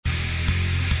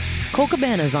Cole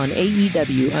Cabana's on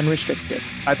AEW Unrestricted.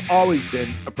 I've always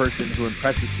been a person who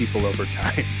impresses people over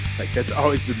time. Like, that's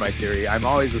always been my theory. I'm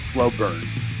always a slow burn.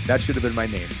 That should have been my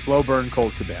name. Slow burn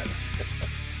Cole Cabana.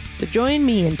 So join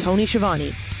me and Tony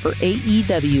Schiavone for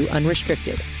AEW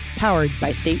Unrestricted, powered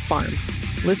by State Farm.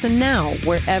 Listen now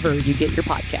wherever you get your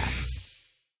podcasts.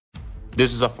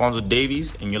 This is Alfonso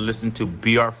Davies, and you're listening to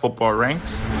BR Football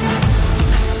Ranks.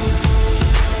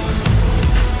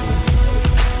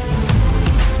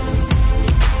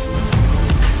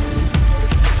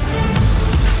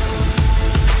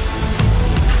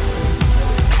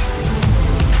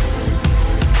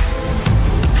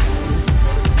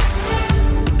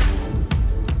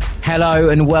 Hello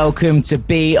and welcome to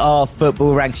BR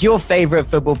Football Ranks, your favourite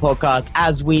football podcast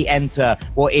as we enter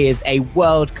what is a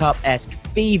World Cup-esque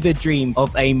fever dream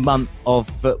of a month of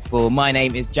football. My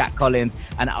name is Jack Collins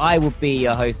and I will be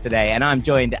your host today, and I'm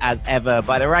joined as ever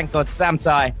by the rank god Sam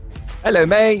Tai. Hello,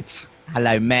 mate.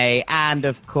 Hello, May. And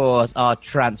of course, our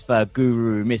transfer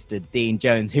guru, Mr. Dean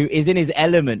Jones, who is in his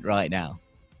element right now.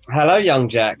 Hello, young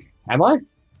Jack. Am I?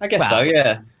 I guess so,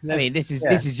 yeah. I mean, this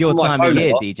is your time of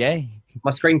year, DJ.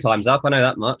 My screen time's up, I know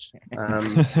that much. A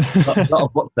lot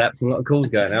of WhatsApps and a lot of calls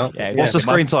going out. Yeah, what's the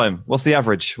screen time? What's the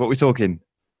average? What are we talking?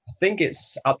 I think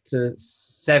it's up to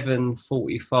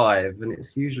 7:45 and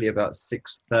it's usually about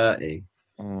 6:30.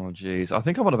 Oh, geez. I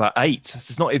think I'm on about 8.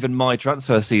 This is not even my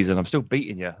transfer season. I'm still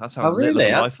beating you. That's how. Oh, really?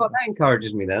 That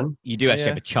encourages me then. You do actually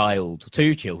have a child,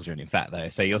 2 children, in fact, though.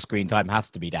 So your screen time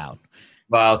has to be down.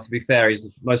 Well, to be fair, he's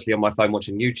mostly on my phone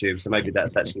watching YouTube, so maybe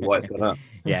that's actually why it's gone up.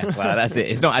 Yeah, well, that's it.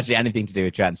 It's not actually anything to do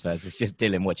with transfers. It's just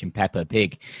Dylan watching Peppa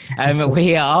Pig.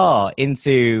 We are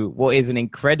into what is an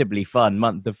incredibly fun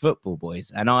month of football,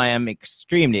 boys, and I am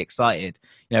extremely excited.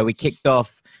 You know, we kicked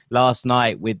off last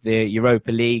night with the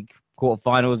Europa League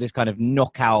quarterfinals, this kind of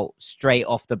knockout, straight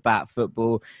off the bat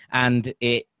football, and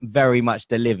it very much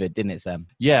delivered, didn't it, Sam?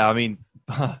 Yeah, I mean,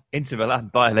 Inter Milan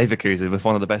by Leverkusen was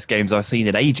one of the best games I've seen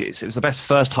in ages. It was the best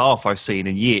first half I've seen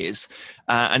in years.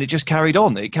 And it just carried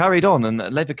on. It carried on. And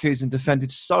Leverkusen defended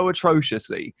so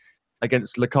atrociously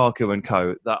against Lukaku and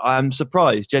co that I'm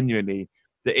surprised, genuinely,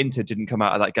 that Inter didn't come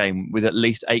out of that game with at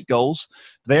least 8 goals.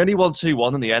 They only won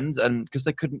 2-1 in the end, and because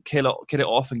they couldn't kill it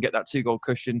off and get that 2-goal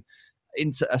cushion,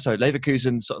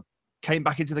 Leverkusen sort of came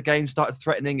back into the game, started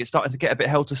threatening. It started to get a bit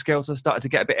helter-skelter, started to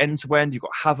get a bit end-to-end. You've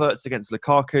got Havertz against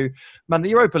Lukaku. Man, the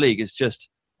Europa League is just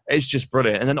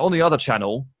brilliant. And then on the other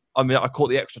channel, I mean, I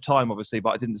caught the extra time, obviously, but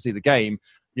I didn't see the game.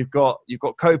 You've got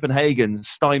Copenhagen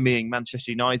stymieing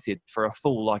Manchester United for a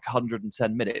full,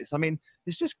 110 minutes. I mean,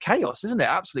 it's just chaos, isn't it?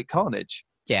 Absolute carnage.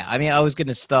 Yeah, I mean, I was going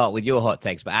to start with your hot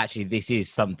takes, but actually this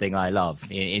is something I love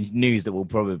in news that will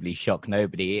probably shock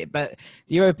nobody. But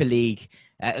the Europa League,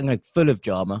 full of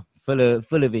drama,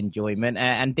 full of enjoyment.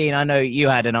 And Dean, I know you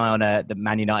had an eye on the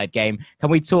Man United game.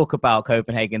 Can we talk about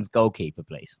Copenhagen's goalkeeper,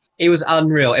 please? It was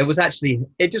unreal. It was actually,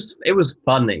 it was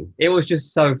funny. It was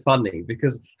just so funny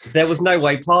because there was no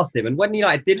way past him. And when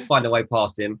United did find a way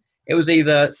past him, it was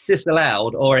either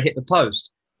disallowed or it hit the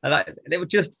post. And it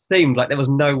just seemed like there was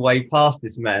no way past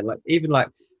this man. Even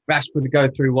Rashford would go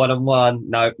through one-on-one.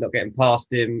 No, not getting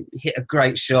past him. Hit a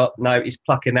great shot. No, he's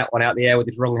plucking that one out of the air with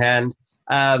his wrong hand.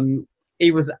 He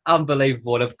was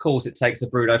unbelievable. And of course, it takes a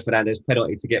Bruno Fernandes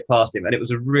penalty to get past him. And it was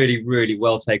a really, really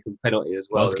well taken penalty as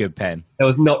well. That was a good pen. There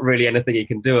was not really anything he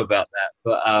can do about that.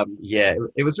 But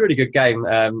it was a really good game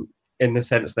in the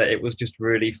sense that it was just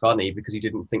really funny because you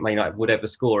didn't think Man United would ever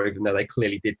score, even though they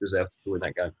clearly did deserve to win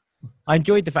that game. I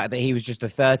enjoyed the fact that he was just a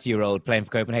 30-year-old playing for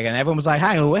Copenhagen. Everyone was like,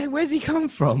 hang on, where's he come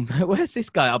from? Where's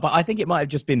this guy? But I think it might have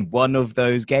just been one of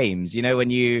those games. You know, when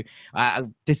you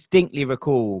distinctly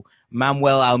recall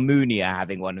Manuel Almunia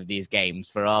having one of these games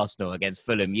for Arsenal against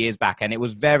Fulham years back. And it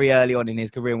was very early on in his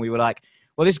career. And we were like,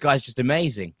 well, this guy's just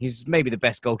amazing. He's maybe the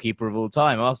best goalkeeper of all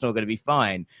time. Arsenal are going to be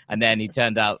fine. And then he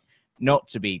turned out not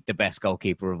to be the best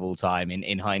goalkeeper of all time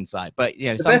in hindsight. But, you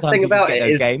know, the sometimes best thing you about just get it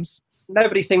those is games.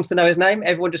 Nobody seems to know his name.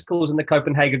 Everyone just calls him the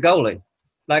Copenhagen goalie.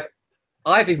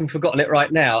 I've even forgotten it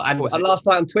right now. And last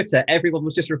night on Twitter, everyone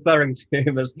was just referring to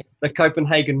him as the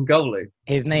Copenhagen goalie.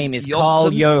 His name is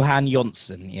Karl-Johan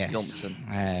Johnsson. Yes. Johnsson.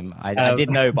 I did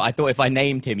know, but I thought if I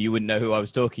named him, you wouldn't know who I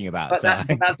was talking about. But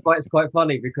that's why it's quite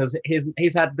funny because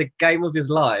he's had the game of his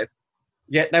life,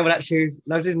 yet no one actually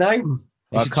knows his name.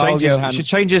 Well, he should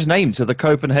change his name to the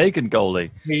Copenhagen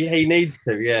goalie. He needs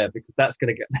to, yeah, because that's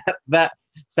going to get that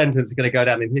sentence is going to go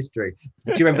down in history.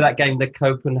 Do you remember that game the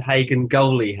Copenhagen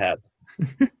goalie had?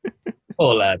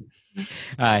 Poor lad. All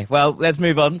right, well, let's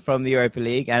move on from the Europa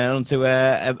League and on to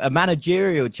a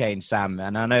managerial change, Sam.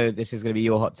 And I know this is going to be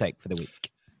your hot take for the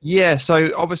week. Yeah,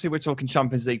 so obviously we're talking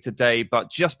Champions League today,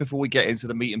 but just before we get into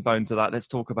the meat and bones of that, let's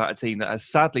talk about a team that has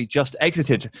sadly just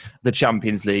exited the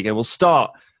Champions League. And we'll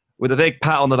start with a big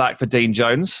pat on the back for Dean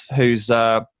Jones, whose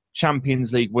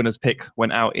Champions League winners pick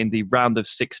went out in the round of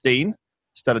 16.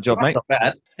 Stellar job, mate. Not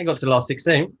bad. I got to the last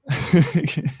 16.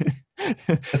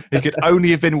 It could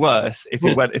only have been worse if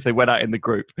they went out in the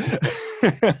group.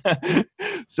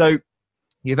 So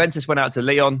Juventus went out to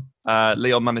Lyon.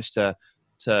 Lyon managed to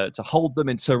hold them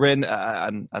in Turin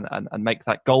and make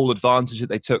that goal advantage that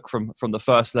they took from the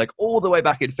first leg all the way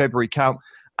back in February count,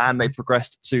 and they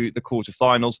progressed to the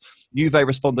quarterfinals. Juve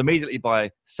responded immediately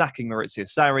by sacking Maurizio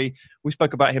Sarri. We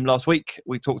spoke about him last week.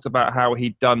 We talked about how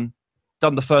he'd completed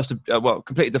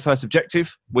the first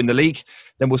objective, win the league.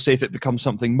 Then we'll see if it becomes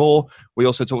something more. We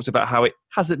also talked about how it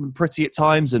hasn't been pretty at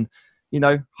times, and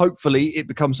hopefully it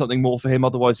becomes something more for him.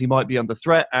 Otherwise, he might be under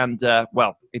threat. And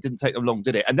it didn't take them long,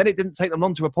 did it? And then it didn't take them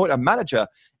long to appoint a manager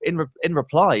in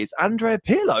reply. It's Andrea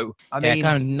Pirlo.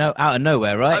 Kind of out of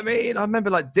nowhere, right? I mean, I remember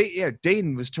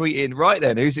Dean was tweeting right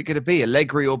then, who's it going to be,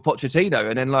 Allegri or Pochettino?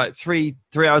 And then like three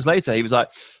hours later, he was like,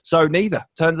 so neither.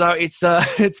 Turns out it's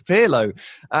Pirlo.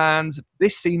 And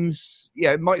this seems,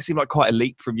 it might seem like quite a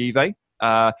leap from Juve.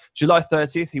 July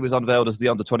 30th, he was unveiled as the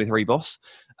under-23 boss.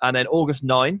 And then August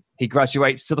 9, he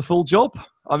graduates to the full job.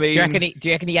 I mean, do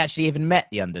you reckon he actually even met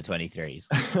the under-23s?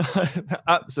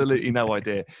 Absolutely no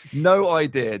idea. No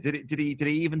idea. Did he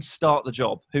even start the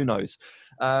job? Who knows?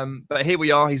 But here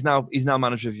we are. He's now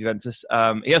manager of Juventus.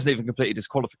 He hasn't even completed his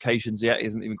qualifications yet. He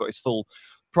hasn't even got his full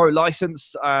pro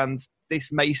license. And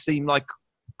this may seem like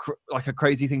a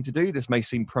crazy thing to do. This may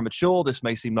seem premature. This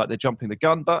may seem like they're jumping the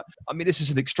gun. But, I mean, this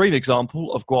is an extreme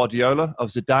example of Guardiola, of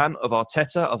Zidane, of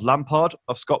Arteta, of Lampard,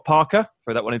 of Scott Parker.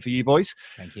 Throw that one in for you boys.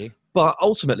 Thank you. But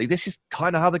ultimately, this is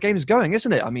kind of how the game is going,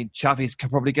 isn't it? I mean, Xavi's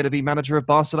probably going to be manager of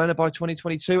Barcelona by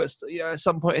 2022. At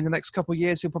some point in the next couple of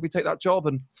years, he'll probably take that job.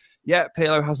 And,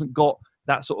 Pirlo hasn't got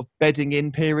that sort of bedding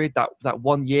in period, that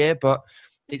 1 year. But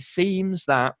it seems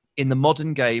that in the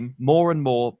modern game, more and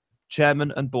more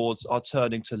chairmen and boards are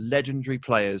turning to legendary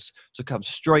players to come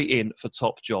straight in for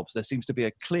top jobs. There seems to be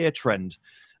a clear trend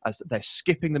as they're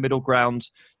skipping the middle ground.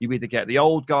 You either get the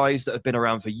old guys that have been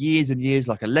around for years and years,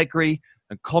 like Allegri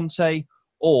and Conte,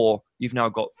 or you've now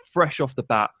got fresh off the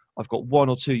bat, I've got 1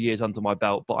 or 2 years under my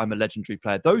belt, but I'm a legendary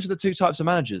player. Those are the two types of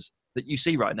managers that you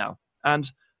see right now. And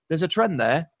there's a trend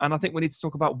there, and I think we need to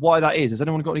talk about why that is. Has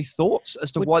anyone got any thoughts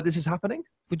as to why this is happening?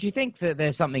 Would you think that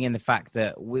there's something in the fact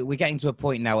that we're getting to a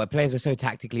point now where players are so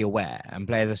tactically aware and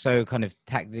players are so kind of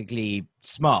tactically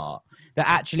smart that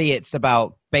actually it's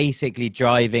about basically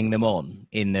driving them on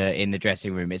in the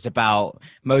dressing room? It's about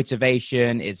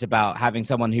motivation. It's about having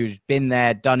someone who's been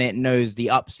there, done it, knows the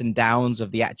ups and downs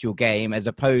of the actual game, as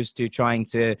opposed to trying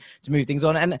to move things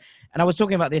on. And I was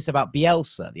talking about this about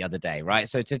Bielsa the other day, right?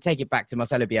 So to take it back to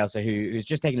Marcelo Bielsa, who's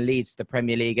just taken Leeds to the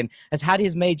Premier League and has had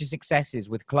his major successes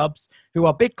with clubs who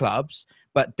are big clubs,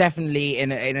 but definitely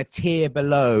in a tier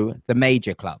below the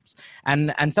major clubs.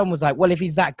 And someone was like, well, if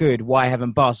he's that good, why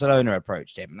haven't Barcelona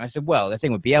approached him? And I said, well, the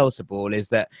thing with Bielsa ball is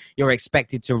that you're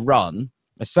expected to run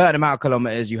a certain amount of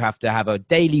kilometers. You have to have a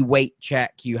daily weight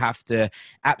check. You have to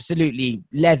absolutely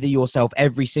leather yourself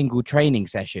every single training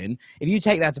session. If you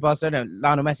take that to Barcelona,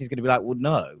 Lionel Messi is going to be like, well,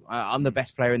 no, I'm the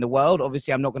best player in the world.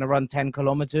 Obviously, I'm not going to run 10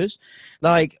 kilometers.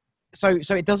 So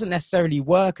it doesn't necessarily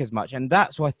work as much. And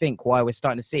that's why I think why we're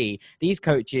starting to see these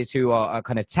coaches who are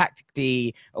kind of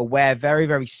tactically aware, very,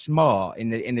 very smart in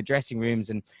the dressing rooms.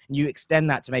 And you extend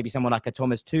that to maybe someone like a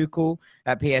Thomas Tuchel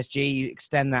at PSG. You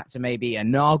extend that to maybe a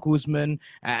Nagelsmann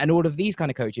and all of these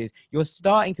kind of coaches. You're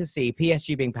starting to see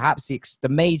PSG being perhaps the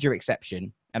major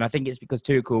exception. And I think it's because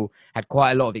Tuchel had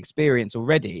quite a lot of experience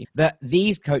already, that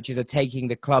these coaches are taking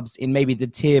the clubs in maybe the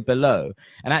tier below.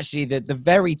 And actually the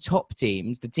very top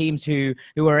teams, the teams who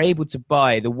are able to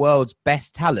buy the world's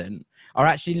best talent, are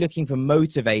actually looking for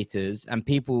motivators and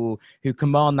people who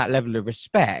command that level of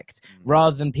respect,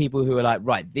 rather than people who are like,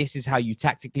 right, this is how you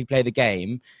tactically play the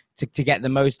game to get the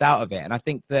most out of it. And I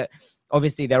think that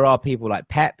obviously there are people like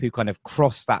Pep who kind of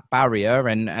cross that barrier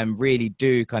and really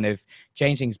do kind of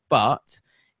change things. But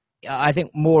I think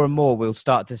more and more we'll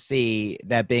start to see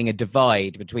there being a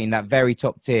divide between that very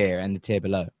top tier and the tier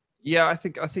below. Yeah, I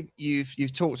think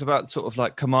you've talked about sort of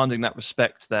like commanding that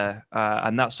respect there,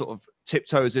 and that sort of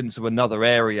tiptoes into another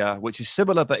area which is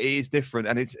similar but it is different,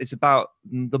 and it's about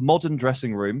the modern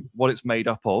dressing room, what it's made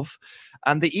up of,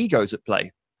 and the egos at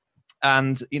play,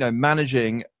 and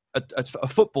managing a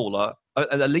footballer,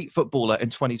 an elite footballer in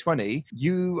 2020,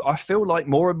 I feel like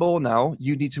more and more now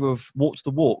you need to have walked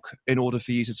the walk in order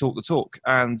for you to talk the talk.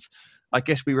 And I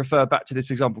guess we refer back to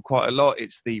this example quite a lot.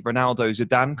 It's the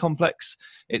Ronaldo-Zidane complex.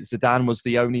 Zidane was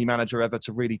the only manager ever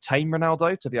to really tame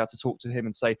Ronaldo, to be able to talk to him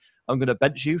and say, I'm going to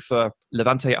bench you for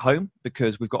Levante at home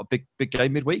because we've got a big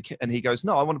game midweek. And he goes,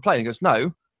 no, I want to play. And he goes,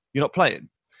 no, you're not playing.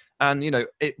 And,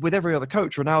 with every other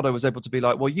coach, Ronaldo was able to be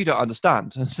like, well, you don't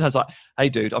understand. And so I was like, hey,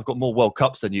 dude, I've got more World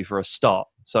Cups than you for a start,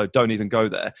 so don't even go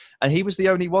there. And he was the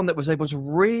only one that was able to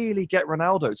really get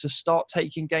Ronaldo to start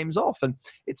taking games off. And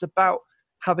it's about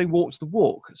having walked the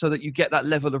walk so that you get that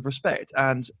level of respect.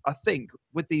 And I think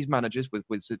with these managers, with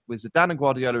Zidane and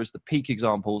Guardiola as the peak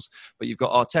examples, but you've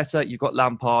got Arteta, you've got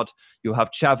Lampard, you'll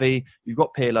have Xavi, you've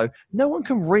got Pirlo. No one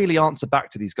can really answer back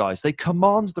to these guys. They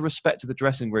command the respect of the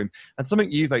dressing room. And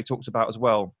something Juve talked about as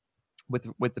well with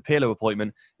the Pirlo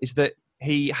appointment is that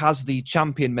he has the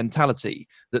champion mentality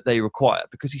that they require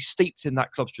because he's steeped in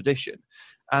that club's tradition.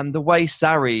 And the way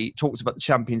Sarri talked about the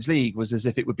Champions League was as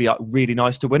if it would be like really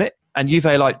nice to win it. And Juve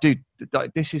like, dude,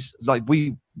 like, this is like,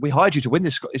 we hired you to win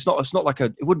this. It's not like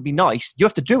it wouldn't be nice. You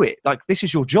have to do it. Like, this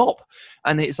is your job.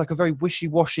 And it's like a very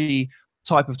wishy-washy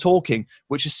type of talking,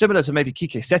 which is similar to maybe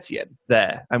Quique Setien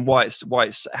there and why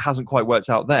it hasn't quite worked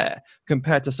out there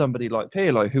compared to somebody like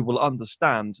Pirlo who will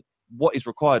understand what is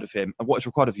required of him and what is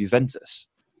required of Juventus.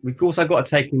 We've also got to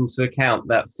take into account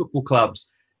that football clubs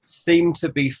seem to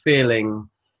be feeling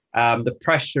the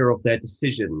pressure of their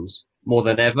decisions more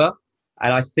than ever.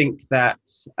 And I think that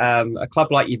a club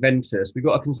like Juventus, we've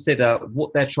got to consider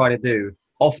what they're trying to do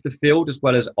off the field as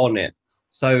well as on it.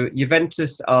 So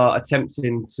Juventus are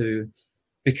attempting to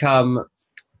become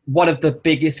one of the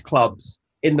biggest clubs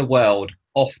in the world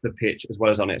off the pitch as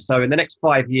well as on it. So in the next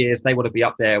 5 years, they want to be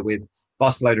up there with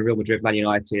Barcelona, Real Madrid, Man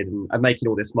United and making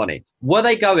all this money. Were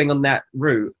they going on that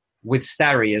route with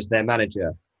Sarri as their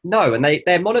manager? No, and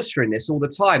they're monitoring this all the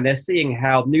time. They're seeing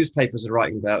how newspapers are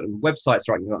writing about and websites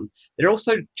are writing about them. They're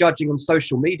also judging on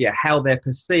social media how they're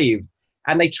perceived.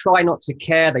 And they try not to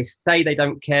care. They say they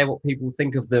don't care what people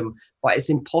think of them, but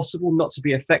it's impossible not to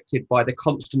be affected by the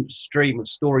constant stream of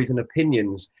stories and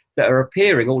opinions that are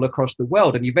appearing all across the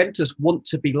world. And Juventus want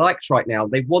to be liked right now.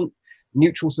 They want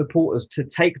neutral supporters to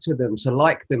take to them, to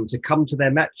like them, to come to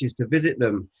their matches, to visit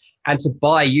them, and to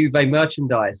buy Juve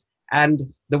merchandise. And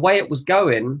the way it was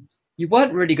going, you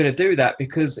weren't really going to do that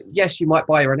because, yes, you might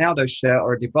buy a Ronaldo shirt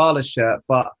or a Dybala shirt,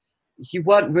 but you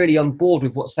weren't really on board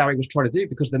with what Sarri was trying to do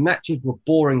because the matches were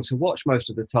boring to watch most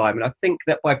of the time. And I think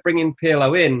that by bringing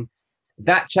Pirlo in,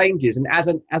 that changes. And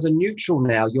as a neutral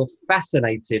now, you're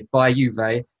fascinated by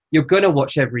Juve. You're going to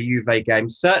watch every Juve game,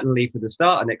 certainly for the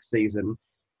start of next season.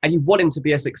 And you want him to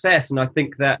be a success. And I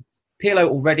think that Pirlo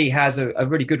already has a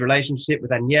really good relationship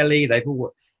with Agnelli. They've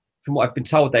all... From what I've been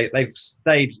told, they've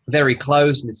stayed very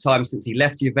close in the time since he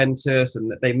left Juventus, and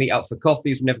that they meet up for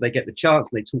coffees whenever they get the chance,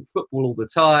 and they talk football all the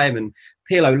time. And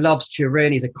Pirlo loves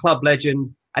Turin. He's a club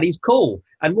legend, and he's cool.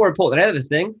 And more important than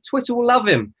anything, Twitter will love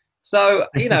him. So,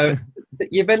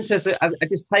 Juventus are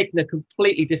just taking a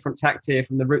completely different tact here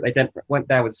from the route they went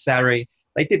down with Sarri.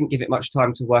 They didn't give it much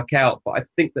time to work out, but I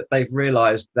think that they've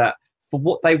realised that for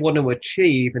what they want to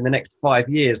achieve in the next 5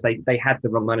 years, they had the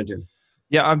wrong manager.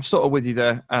 Yeah, I'm sort of with you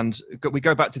there, and we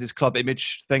go back to this club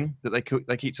image thing that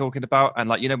they keep talking about, and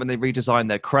when they redesign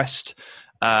their crest,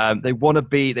 they want to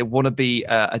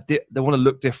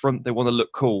look different, they want to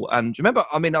look cool. And remember,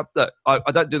 I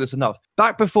don't do this enough.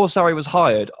 Back before Sarri was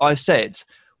hired, I said,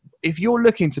 if you're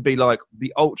looking to be like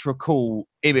the ultra cool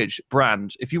image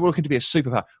brand, if you were looking to be a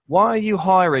superpower, why are you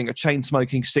hiring a chain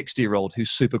smoking 60-year-old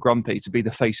who's super grumpy to be the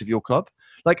face of your club?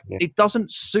 It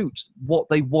doesn't suit what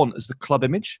they want as the club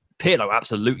image. Pirlo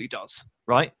absolutely does,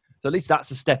 right? So at least that's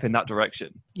a step in that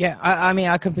direction. Yeah,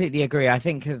 I completely agree. I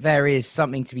think that there is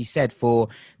something to be said for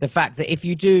the fact that if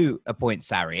you do appoint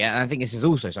Sarri, and I think this is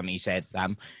also something you said,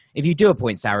 Sam, if you do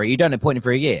appoint Sarri, you don't appoint him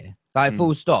for a year.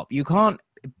 Full stop. You can't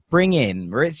bring in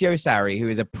Maurizio Sarri, who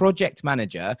is a project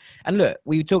manager. And look,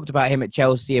 we talked about him at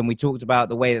Chelsea and we talked about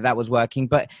the way that was working.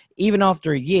 But even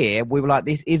after a year, we were like,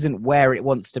 this isn't where it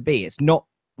wants to be. It's not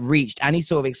reached any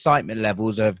sort of excitement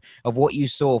levels of what you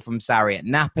saw from Sarri at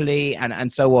Napoli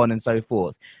and so on and so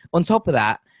forth. On top of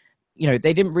that, they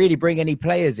didn't really bring any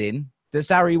players in that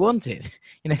Sarri wanted.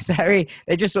 Sarri,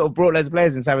 they just sort of brought loads of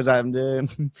players and Sarri was like,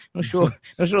 I'm not sure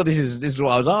this is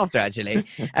what I was after, actually.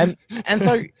 And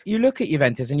so you look at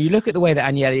Juventus and you look at the way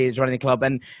that Agnelli is running the club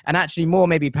and actually more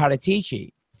maybe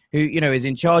Paratici, who, is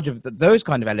in charge of those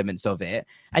kind of elements of it.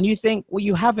 And you think, well,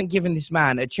 you haven't given this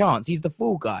man a chance. He's the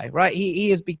fool guy, right? He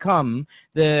has become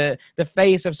the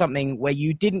face of something where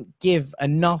you didn't give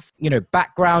enough,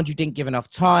 background. You didn't give enough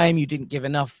time. You didn't give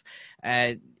enough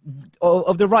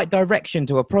of the right direction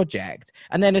to a project.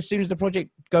 And then as soon as the project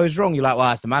goes wrong, you're like, well,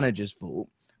 that's the manager's fault.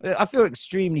 I feel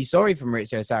extremely sorry for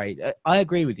Maurizio Sarri. I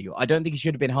agree with you. I don't think he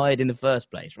should have been hired in the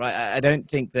first place, right? I don't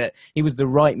think that he was the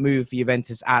right move for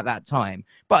Juventus at that time.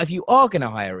 But if you are going to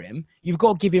hire him, you've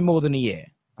got to give him more than a year.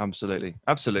 Absolutely.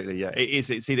 Yeah, it is.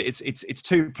 It's either it's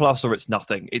 2+ or it's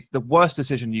nothing. It's the worst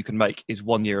decision you can make is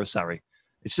 1 year of Sarri.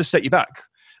 It's just set you back.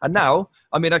 And now,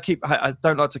 I mean, I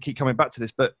don't like to keep coming back to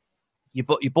this, but you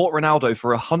bought Ronaldo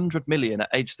for 100 million at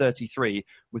age 33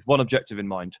 with one objective in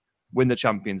mind: win the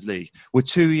Champions League. We're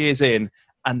 2 years in,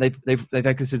 and they've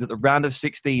exited at the round of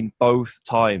 16 both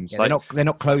times. Yeah, they're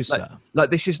not closer.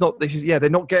 They're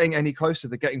not getting any closer.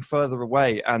 They're getting further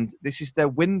away, and this is their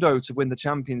window to win the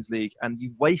Champions League. And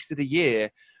you wasted a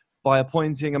year by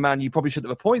appointing a man you probably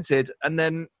shouldn't have appointed, and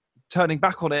then turning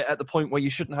back on it at the point where you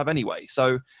shouldn't have anyway.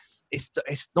 So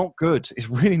it's not good. It's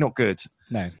really not good.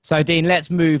 No. So, Dean, let's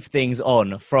move things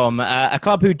on from a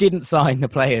club who didn't sign the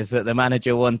players that the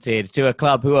manager wanted to a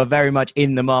club who are very much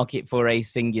in the market for a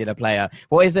singular player.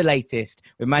 What is the latest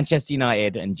with Manchester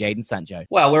United and Jadon Sancho?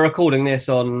 Well, we're recording this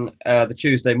on the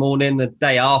Tuesday morning, the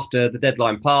day after the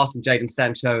deadline passed, and Jadon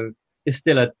Sancho is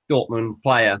still a Dortmund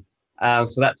player.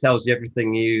 So that tells you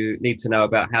everything you need to know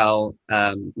about how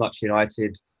much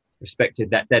United respected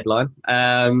that deadline.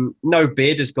 No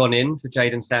bid has gone in for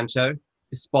Jadon Sancho,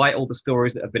 despite all the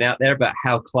stories that have been out there about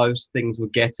how close things were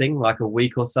getting like a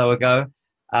week or so ago.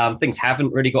 Things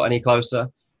haven't really got any closer.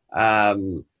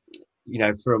 From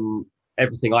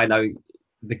everything I know,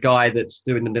 the guy that's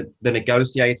doing the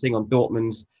negotiating on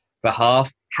Dortmund's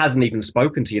behalf hasn't even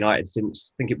spoken to United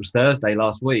since, I think it was Thursday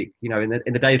last week. In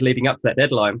the days leading up to that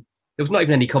deadline, there was not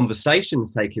even any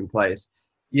conversations taking place.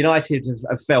 United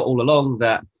have felt all along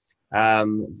that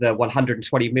the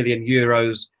 120 million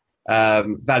euros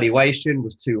valuation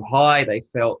was too high. They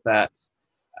felt that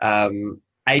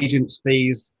agents'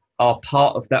 fees are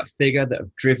part of that figure that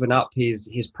have driven up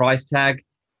his price tag.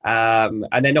 And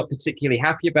they're not particularly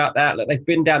happy about that. Like, they've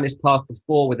been down this path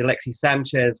before with Alexis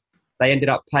Sanchez. They ended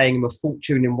up paying him a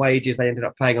fortune in wages. They ended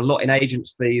up paying a lot in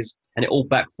agents' fees, and it all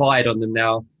backfired on them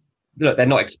now. Look, they're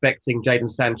not expecting Jadon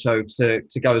Sancho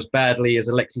to go as badly as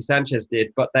Alexis Sanchez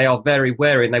did, but they are very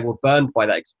wary and they were burned by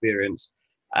that experience.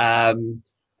 But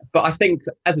I think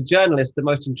as a journalist, the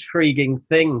most intriguing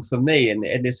thing for me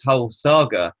in this whole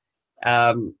saga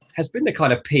has been the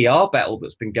kind of PR battle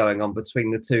that's been going on between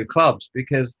the two clubs,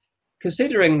 because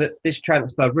considering that this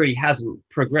transfer really hasn't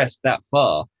progressed that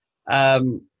far,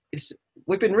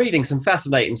 we've been reading some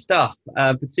fascinating stuff,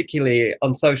 particularly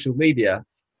on social media.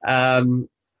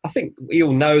 I think we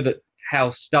all know that how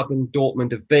stubborn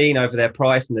Dortmund have been over their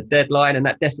price and the deadline, and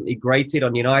that definitely grated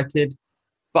on United.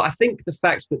 But I think the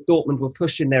fact that Dortmund were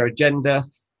pushing their agenda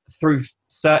through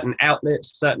certain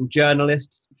outlets, certain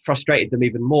journalists, frustrated them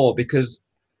even more, because,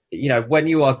 when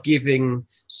you are giving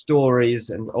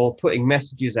stories or putting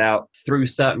messages out through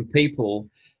certain people,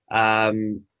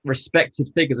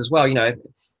 respected figures as well,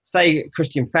 say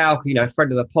Christian Falk,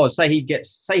 friend of the pod, say he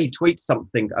tweets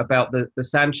something about the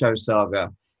Sancho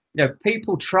saga.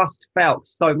 People trust Falk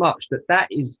so much that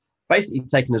is basically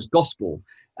taken as gospel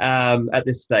at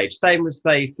this stage. Same as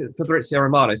Fabrizio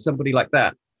Romano, somebody like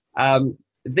that.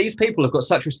 These people have got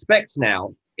such respect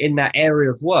now in that area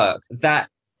of work that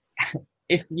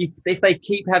if they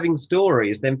keep having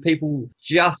stories, then people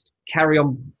just carry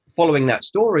on following that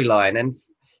storyline. And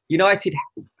United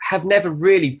have never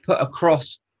really put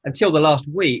across, until the last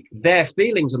week, their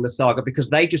feelings on the saga, because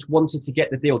they just wanted to get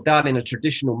the deal done in a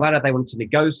traditional manner. They wanted to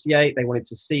negotiate. They wanted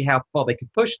to see how far they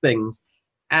could push things.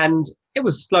 And it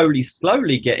was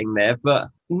slowly getting there, but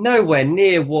nowhere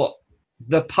near what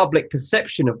the public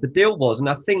perception of the deal was. And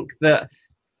I think that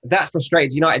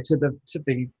frustrated United to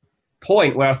the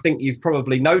point where I think you've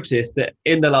probably noticed that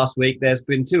in the last week, there's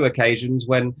been 2 occasions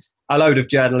when a load of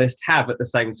journalists have at the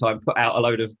same time put out a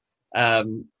load of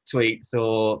tweets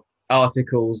or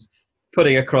articles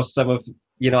putting across some of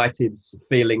United's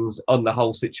feelings on the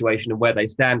whole situation and where they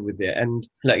stand with it. And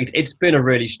look, it's been a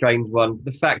really strange one.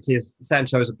 The fact is,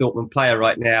 Sancho is a Dortmund player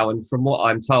right now, and from what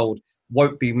I'm told,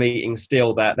 won't be meeting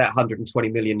still that 120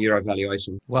 million euro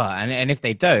valuation. Well, and if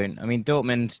they don't, I mean,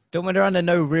 Dortmund are under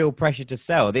no real pressure to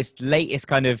sell. This latest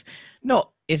kind of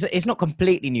it's not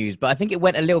completely news, but I think it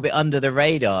went a little bit under the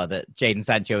radar that Jadon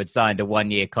Sancho had signed a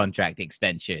 1-year contract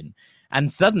extension. And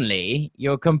suddenly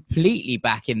you're completely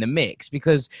back in the mix,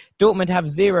 because Dortmund have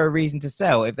zero reason to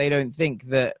sell if they don't think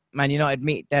that Man United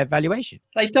meet their valuation.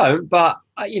 They don't, but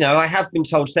I have been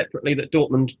told separately that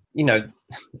Dortmund,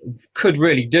 could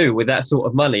really do with that sort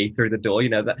of money through the door.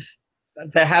 That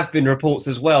there have been reports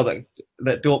as well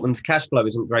that Dortmund's cash flow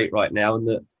isn't great right now, and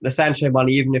that the Sancho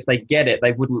money, even if they get it,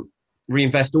 they wouldn't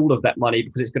reinvest all of that money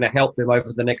because it's going to help them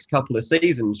over the next couple of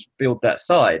seasons build that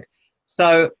side.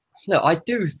 So, look, I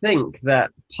do think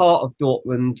that part of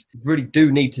Dortmund really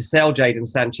do need to sell Jadon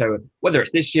Sancho, whether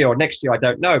it's this year or next year, I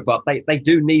don't know, but they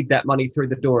do need that money through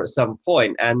the door at some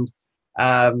point. And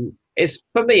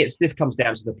for me, this comes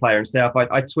down to the player himself.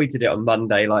 I tweeted it on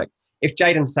Monday, like, if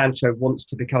Jadon Sancho wants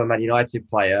to become a Man United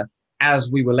player,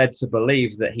 as we were led to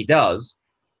believe that he does,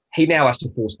 he now has to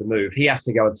force the move. He has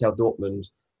to go and tell Dortmund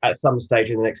at some stage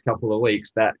in the next couple of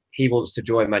weeks that he wants to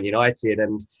join Man United.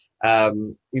 And,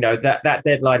 that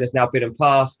deadline has now been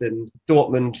passed, and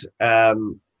Dortmund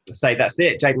say, that's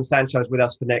it, Jadon Sancho's with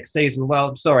us for next season. Well,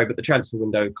 I'm sorry, but the transfer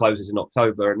window closes in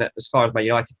October. And as far as Man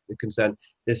United are concerned,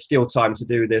 there's still time to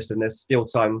do this, and there's still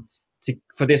time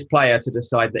for this player to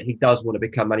decide that he does want to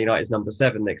become Man United's number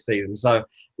 7 next season. So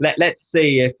let's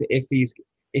see if he's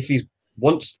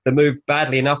wants the move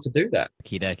badly enough to do that.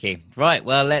 Okie dokie. Right,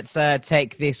 well, let's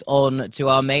take this on to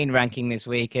our main ranking this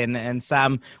week. And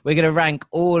Sam, we're going to rank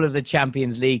all of the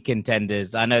Champions League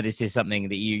contenders. I know this is something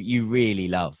that you really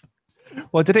love.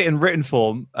 Well, I did it in written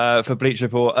form for Bleach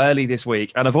Report early this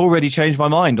week, and I've already changed my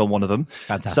mind on one of them.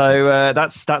 Fantastic. So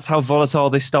that's how volatile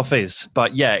this stuff is.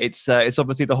 But yeah, it's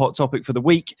obviously the hot topic for the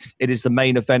week. It is the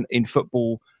main event in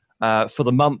football for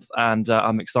the month, and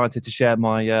I'm excited to share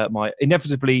my my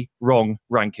inevitably wrong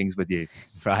rankings with you.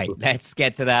 Right, let's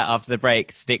get to that after the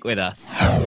break. Stick with us.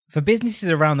 For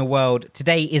businesses around the world,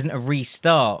 today isn't a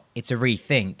restart, it's a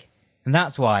rethink. And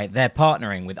that's why they're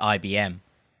partnering with IBM.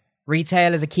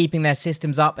 Retailers are keeping their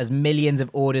systems up as millions of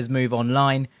orders move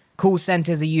online. Call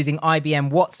centers are using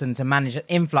IBM Watson to manage an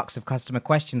influx of customer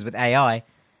questions with AI.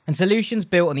 And solutions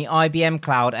built on the IBM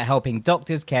cloud are helping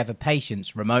doctors care for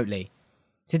patients remotely.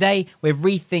 Today, we're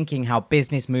rethinking how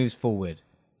business moves forward.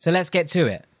 So let's get to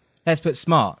it. Let's put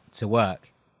smart to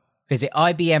work. Visit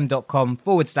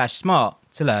ibm.com/smart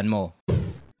to learn more.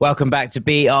 Welcome back to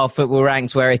BR Football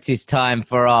Ranks, where it is time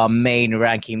for our main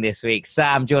ranking this week.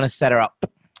 Sam, do you want to set her up?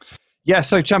 Yeah,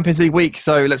 so Champions League week.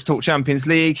 So let's talk Champions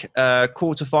League.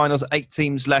 Quarterfinals, 8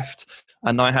 teams left.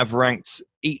 And I have ranked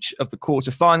each of the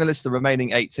quarterfinalists, the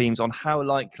remaining 8 teams, on how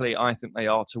likely I think they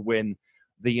are to win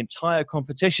the entire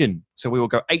competition. So we will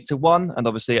go 8-1. And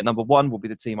obviously at number 1 will be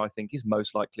the team I think is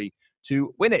most likely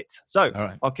to win it. So all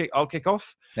right. I'll kick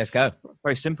off. Let's go.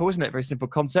 Very simple, isn't it? Very simple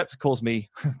concept. It caused me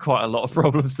quite a lot of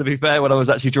problems, to be fair, when I was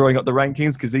actually drawing up the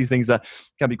rankings, because these things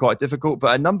can be quite difficult.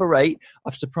 But at number 8,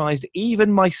 I've surprised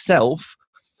even myself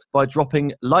by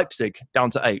dropping Leipzig down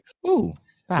to 8th. Ooh,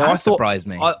 that surprised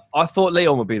me. I thought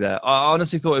Lyon would be there. I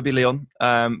honestly thought it'd be Lyon,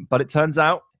 but it turns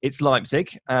out it's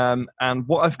Leipzig. And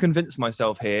what I've convinced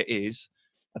myself here is,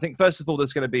 I think, first of all,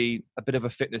 there's going to be a bit of a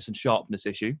fitness and sharpness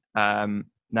issue.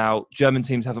 Now, German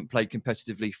teams haven't played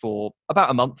competitively for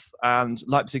about a month, and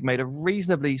Leipzig made a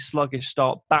reasonably sluggish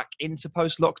start back into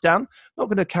post-lockdown. Not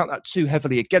going to count that too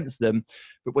heavily against them,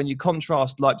 but when you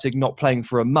contrast Leipzig not playing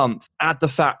for a month, add the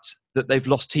fact that they've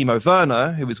lost Timo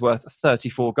Werner, who was worth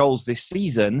 34 goals this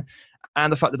season,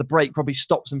 and the fact that the break probably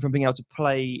stops them from being able to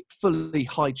play fully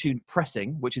high-tuned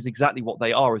pressing, which is exactly what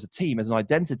they are as a team, as an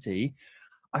identity.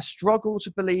 I struggle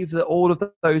to believe that all of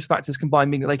those factors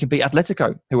combined mean that they can beat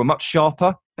Atletico, who are much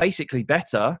sharper, basically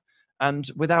better. And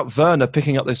without Werner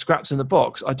picking up those scraps in the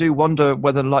box, I do wonder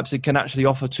whether Leipzig can actually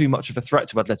offer too much of a threat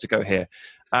to Atletico here.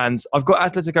 And I've got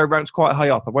Atletico ranked quite high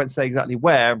up. I won't say exactly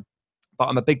where, but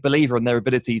I'm a big believer in their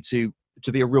ability to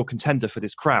be a real contender for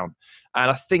this crown.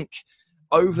 And I think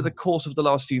over the course of the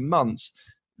last few months,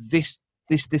 this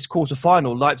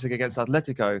quarter-final, Leipzig against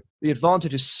Atletico, the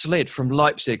advantage has slid from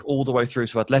Leipzig all the way through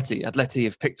to Atleti. Atleti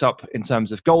have picked up in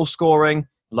terms of goal scoring.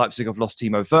 Leipzig have lost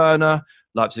Timo Werner.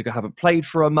 Leipzig haven't played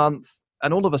for a month.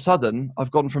 And all of a sudden,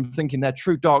 I've gone from thinking they're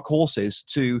true dark horses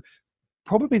to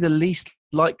probably the least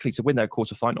likely to win their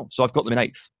quarter-final. So I've got them in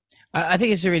 8th. I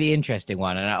think it's a really interesting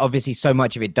one. And obviously so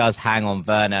much of it does hang on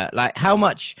Werner. Like, how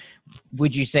much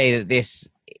would you say that this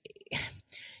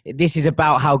is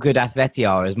about how good Atleti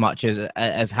are as much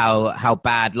as how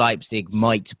bad Leipzig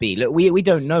might be? Look, we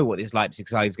don't know what this Leipzig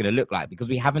side is going to look like because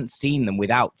we haven't seen them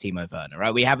without Timo Werner,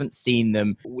 right? We haven't seen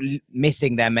them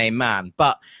missing their main man.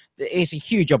 But it's a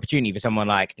huge opportunity for someone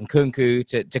like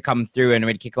Nkunku to come through and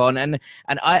really kick on. And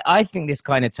I think this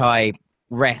kind of tie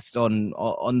rests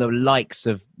on the likes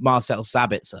of Marcel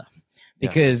Sabitzer.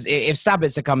 Because if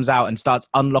Sabitzer comes out and starts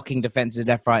unlocking defenses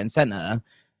left, right and centre,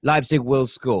 Leipzig will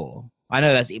score. I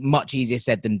know that's much easier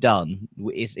said than done.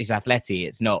 It's Atleti.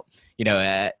 It's not,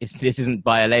 this isn't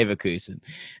Bayer Leverkusen.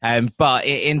 But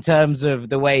in terms of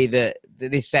the way that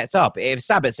this sets up, if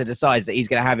Sabitzer decides that he's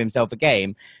going to have himself a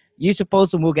game, Yusuf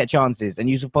Poulsen will get chances, and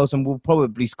Yusuf Poulsen will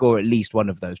probably score at least one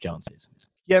of those chances.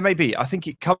 Yeah, maybe. I think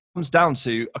it comes down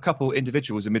to a couple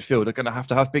individuals in midfield are going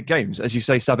to have big games. As you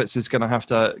say, Sabitzer is going to have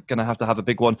to have a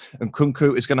big one, and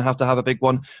Kunku is going to have a big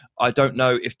one. I don't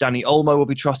know if Danny Olmo will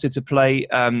be trusted to play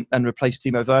and replace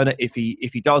Timo Werner. If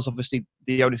he does, obviously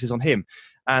the onus is on him.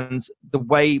 And the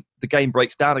way the game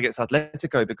breaks down against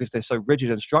Atletico, because they're so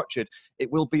rigid and structured,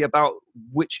 it will be about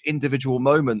which individual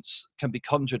moments can be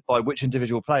conjured by which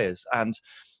individual players. And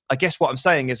I guess what I'm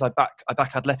saying is I back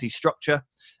Atleti's structure.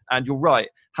 And you're right,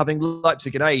 having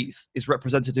Leipzig in 8th is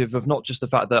representative of not just the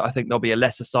fact that I think there'll be a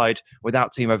lesser side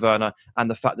without Timo Werner and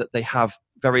the fact that they have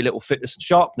very little fitness and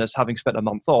sharpness, having spent a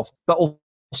month off, but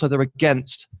also they're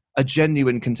against a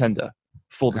genuine contender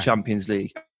for the Champions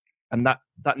League. And that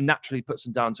naturally puts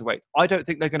them down to 8th. I don't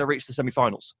think they're going to reach the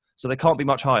semi-finals, so they can't be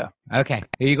much higher. Okay.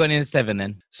 Who are you going in 7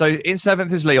 then? So in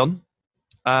 7th is Lyon.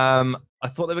 I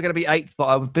thought they were going to be 8th, but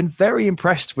I've been very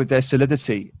impressed with their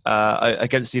solidity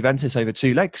against Juventus over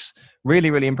 2 legs. Really,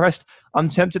 really impressed. I'm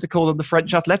tempted to call them the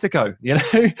French Atletico. You know,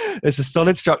 it's a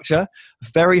solid structure,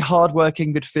 very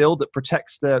hard-working midfield that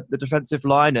protects the defensive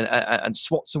line and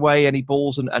swats away any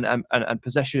balls and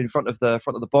possession in front of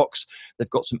the box. They've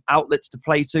got some outlets to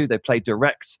play to. They play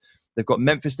direct. They've got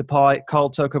Memphis Depay,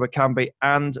 Karl Toko Makambi,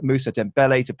 and Moussa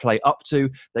Dembele to play up to.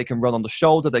 They can run on the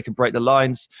shoulder. They can break the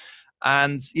lines.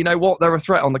 And you know what? They're a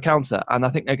threat on the counter. And I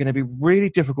think they're going to be really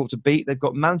difficult to beat. They've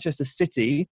got Manchester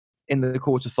City in the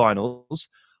quarterfinals.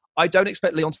 I don't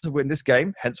expect Lyon to win this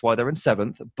game, hence why they're in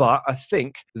 7th. But I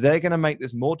think they're going to make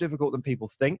this more difficult than people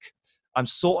think. I'm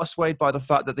sort of swayed by the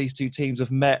fact that these two teams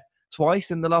have met twice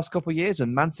in the last couple of years,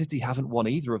 and Man City haven't won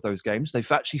either of those games.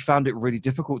 They've actually found it really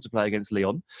difficult to play against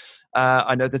Lyon.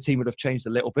 I know the team would have changed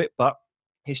a little bit, but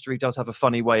history does have a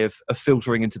funny way of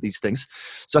filtering into these things.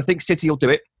 So I think City will do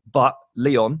it, but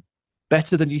Lyon,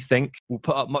 better than you think, will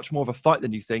put up much more of a fight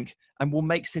than you think, and will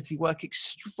make City work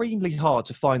extremely hard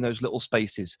to find those little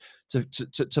spaces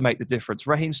to make the difference.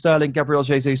 Raheem Sterling, Gabriel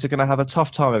Jesus are going to have a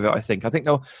tough time of it, I think. I think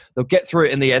they'll get through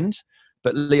it in the end,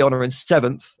 but Lyon are in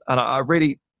 7th, and I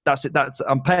really, that's it.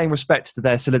 I'm paying respect to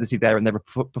their solidity there and their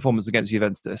performance against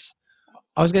Juventus.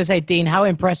 I was going to say, Dean, how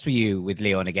impressed were you with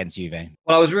Lyon against Juve?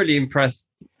 Well, I was really impressed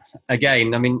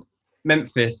again. I mean,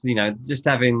 Memphis, you know, just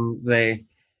having the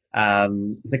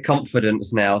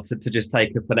confidence now to just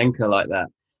take a Panenka like that.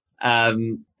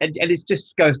 And it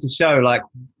just goes to show like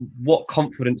what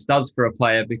confidence does for a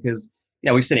player, because, you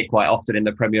know, we've seen it quite often in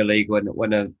the Premier League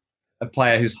when a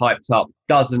player who's hyped up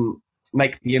doesn't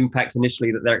make the impact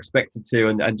initially that they're expected to,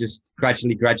 and just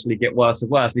gradually get worse and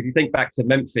worse. And if you think back to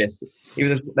Memphis,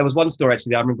 there was one story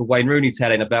actually I remember Wayne Rooney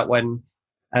telling about when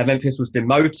Memphis was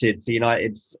demoted to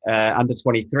United's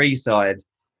under-23 side,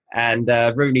 and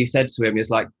Rooney said to him, he was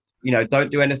like, you know, don't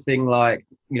do anything, like,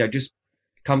 you know, just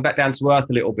come back down to earth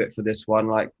a little bit for this one,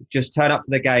 like just turn up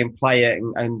for the game, play it,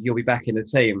 and you'll be back in the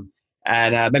team.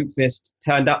 And Memphis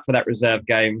turned up for that reserve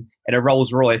game in a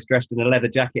Rolls Royce, dressed in a leather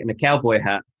jacket and a cowboy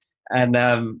hat. And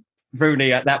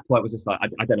Rooney at that point was just like,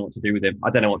 I don't know what to do with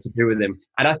him.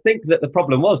 And I think that the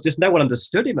problem was just no one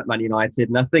understood him at Man United.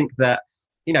 And I think that,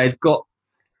 you know,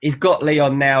 he's got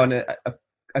Lyon now and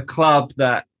a club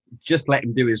that just let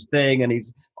him do his thing. And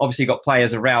he's obviously got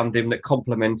players around him that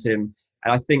complement him.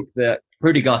 And I think that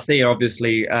Rudy Garcia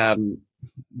obviously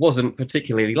wasn't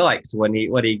particularly liked when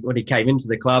he came into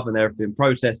the club, and there have been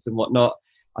protests and whatnot.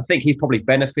 I think he's probably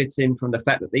benefiting from the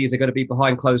fact that these are going to be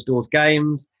behind closed doors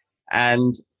games,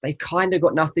 and they kind of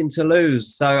got nothing to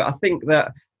lose. So I think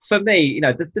that for me, you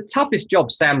know, the toughest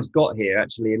job Sam's got here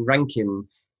actually in ranking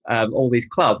all these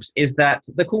clubs is that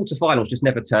the quarterfinals just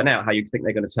never turn out how you think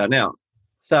they're going to turn out.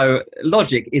 So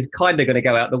logic is kind of going to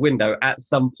go out the window at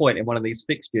some point in one of these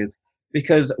fixtures,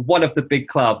 because one of the big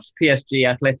clubs, PSG,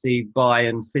 Atleti,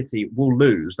 Bayern, City, will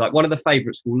lose. Like one of the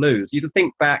favourites will lose. You can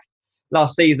think back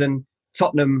last season,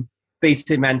 Tottenham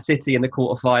beating Man City in the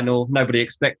quarterfinal. Nobody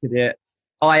expected it.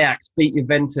 Ajax beat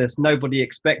Juventus. Nobody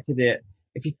expected it.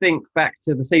 If you think back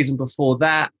to the season before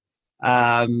that,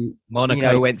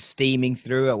 Monaco went steaming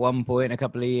through at one point a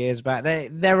couple of years back.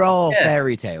 They're all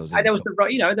fairy tales. And there was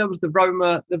the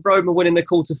Roma winning the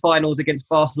quarterfinals against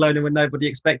Barcelona when nobody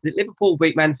expected it. Liverpool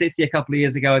beat Man City a couple of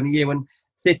years ago in the year when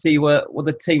City were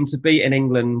the team to beat in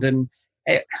England, and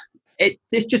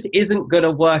this just isn't going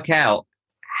to work out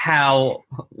how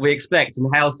we expect and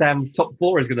how Sam's top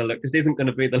four is going to look. This isn't going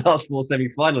to be the last four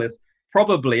semi-finalists,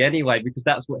 probably anyway, because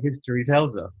that's what history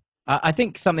tells us. I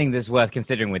think something that's worth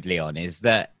considering with Lyon is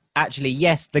that actually,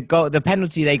 yes, the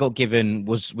penalty they got given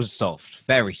was soft,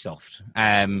 very soft.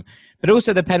 But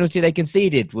also the penalty they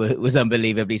conceded was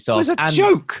unbelievably soft. It was a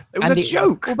joke. It was a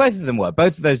joke. Well, both of them were.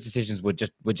 Both of those decisions were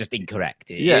just incorrect.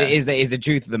 It is the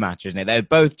truth of the matter, isn't it? They're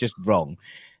both just wrong.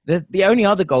 The only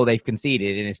other goal they've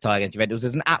conceded in this tie against Juventus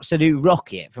is an absolute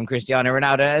rocket from Cristiano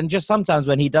Ronaldo. And just sometimes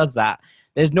when he does that,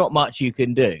 there's not much you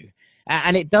can do.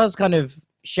 And it does kind of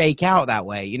shake out that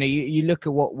way. You know, you look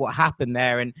at what happened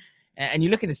there, and you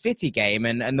look at the City game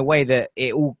and the way that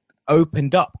it all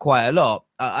opened up quite a lot.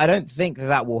 I don't think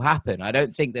that will happen. I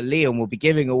don't think that Lyon will be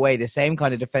giving away the same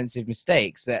kind of defensive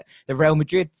mistakes that the Real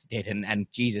Madrid did. And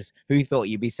Jesus, who thought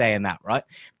you'd be saying that, right?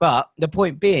 But the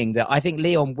point being that I think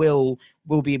Lyon will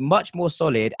be much more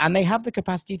solid, and they have the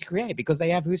capacity to create because they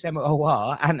have Houssem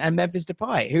Aouar and Memphis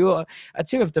Depay, who are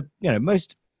two of the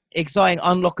most exciting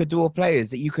unlockador players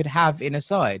that you could have in a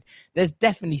side. There's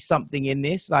definitely something in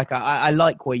this. Like I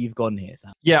like where you've gone here,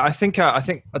 Sam. Yeah, I think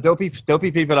there'll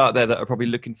be people out there that are probably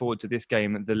looking forward to this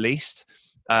game the least.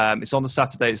 It's on the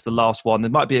Saturday. It's the last one.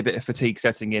 There might be a bit of fatigue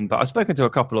setting in, but I've spoken to a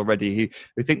couple already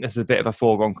who think this is a bit of a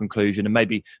foregone conclusion and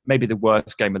maybe the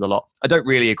worst game of the lot. I don't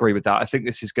really agree with that. I think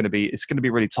this is going to be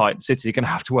really tight. City are going to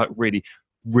have to work really,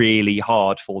 really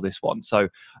hard for this one. So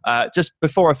just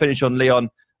before I finish on Lyon,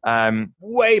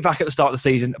 way back at the start of the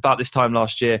season, about this time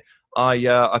last year,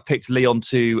 I picked Lyon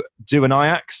to do an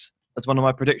Ajax as one of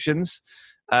my predictions.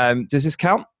 Does this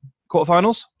count?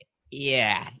 Quarterfinals?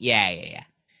 Yeah.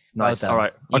 Nice. Well all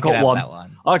right. You I got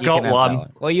one. I got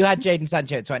one. Well, you had Jadon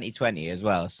Sancho at 2020 as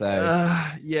well, so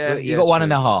you got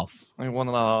 1.5. I mean,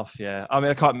 1.5. Yeah. I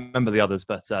mean, I can't remember the others,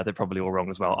 but they're probably all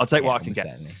wrong as well. I'll take what I can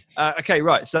get. Okay,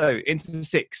 right. So into the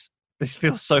 6. This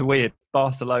feels so weird.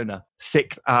 Barcelona,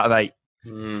 6th out of 8.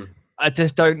 I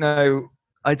just don't know.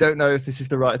 I don't know if this is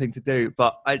the right thing to do,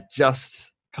 but I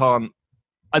just can't.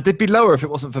 They'd be lower if it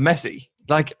wasn't for Messi.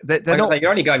 Like they're not.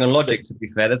 You're only going on logic. To be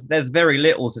fair, there's very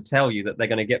little to tell you that they're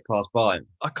going to get past Bayern.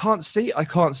 I can't see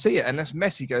it unless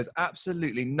Messi goes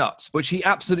absolutely nuts, which he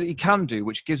absolutely can do,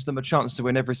 which gives them a chance to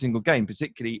win every single game,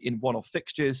 particularly in one-off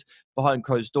fixtures behind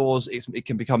closed doors. It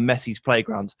can become Messi's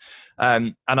playground,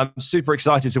 and I'm super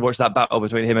excited to watch that battle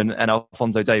between him and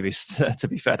Alphonso Davies. To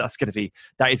be fair, that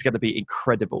is going to be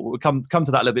incredible. We'll come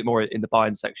to that a little bit more in the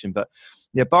Bayern section, but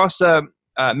yeah, Barca.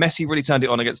 Messi really turned it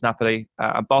on against Napoli,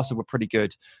 and Barca were pretty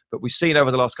good. But we've seen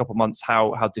over the last couple of months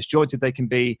how disjointed they can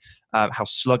be, how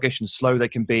sluggish and slow they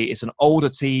can be. It's an older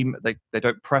team. They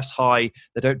don't press high.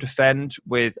 They don't defend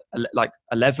with like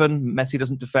 11. Messi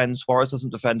doesn't defend. Suarez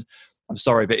doesn't defend. I'm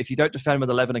sorry, but if you don't defend with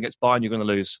 11 against Bayern, you're going to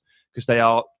lose because they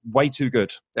are way too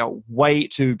good. They are way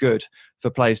too good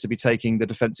for players to be taking the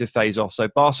defensive phase off. So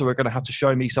Barca are going to have to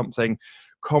show me something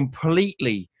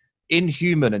completely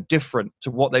inhuman and different to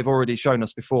what they've already shown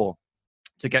us before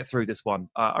to get through this one.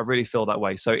 I really feel that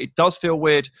way. So it does feel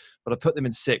weird, but I put them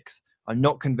in 6th. I'm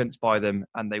not convinced by them,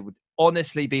 and they would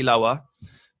honestly be lower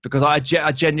because I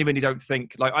genuinely don't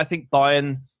think, like, I think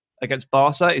Bayern against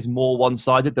Barca is more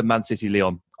one-sided than Man City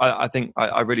Lyon. I think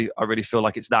I really feel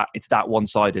like it's that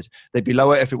one-sided. They'd be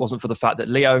lower if it wasn't for the fact that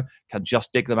Leo can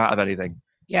just dig them out of anything.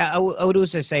 Yeah, I would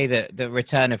also say that the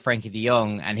return of Frankie de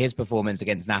Jong and his performance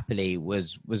against Napoli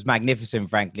was magnificent,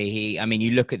 frankly.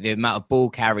 You look at the amount of ball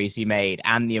carries he made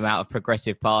and the amount of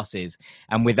progressive passes,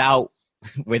 and without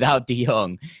de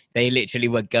Jong, they literally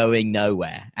were going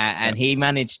nowhere. And he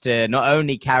managed to not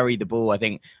only carry the ball, I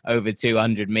think, over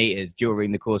 200 meters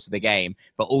during the course of the game,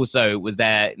 but also was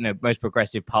their most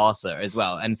progressive passer as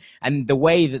well. And the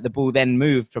way that the ball then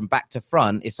moved from back to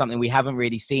front is something we haven't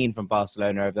really seen from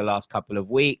Barcelona over the last couple of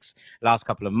weeks, last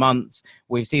couple of months.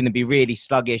 We've seen them be really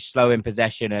sluggish, slow in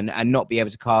possession, and not be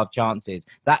able to carve chances.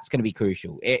 That's going to be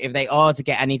crucial. If they are to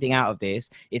get anything out of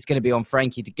this, it's going to be on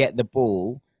Frankie to get the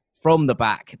ball from the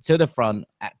back to the front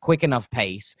at quick enough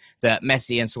pace that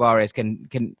Messi and Suarez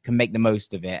can make the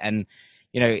most of it. And,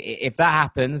 if that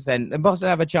happens, then Barcelona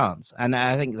have a chance. And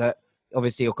I think that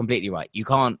obviously you're completely right. You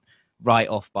can't write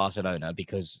off Barcelona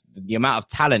because the amount of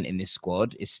talent in this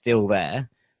squad is still there.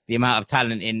 The amount of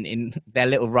talent in their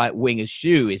little right winger's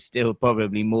shoe is still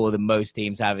probably more than most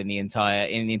teams have in the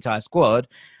entire squad.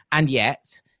 And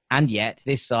yet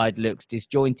this side looks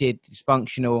disjointed,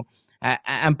 dysfunctional,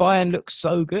 and Bayern looks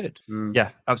so good.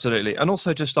 Yeah, absolutely. And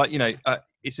also just like,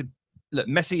 look,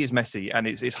 Messi is Messi, and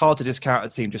it's hard to discount a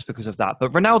team just because of that.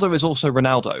 But Ronaldo is also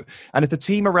Ronaldo. And if the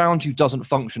team around you doesn't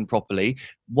function properly,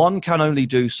 one can only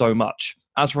do so much,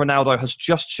 as Ronaldo has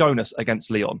just shown us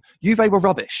against Lyon. Juve were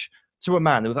rubbish to a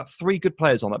man. There were about 3 good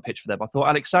players on that pitch for them. I thought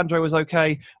Alexandro was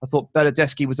okay. I thought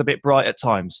Bernardeschi was a bit bright at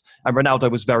times. And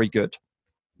Ronaldo was very good.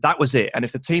 That was it. And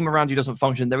if the team around you doesn't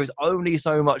function, there is only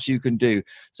so much you can do.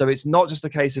 So it's not just a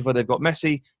case of where they've got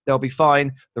Messi, they'll be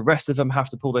fine. The rest of them have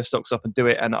to pull their socks up and do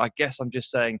it. And I guess I'm just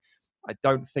saying, I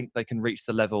don't think they can reach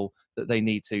the level that they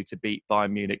need to beat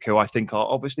Bayern Munich, who I think are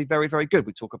obviously very, very good.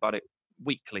 We talk about it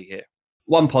weekly here.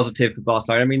 One positive for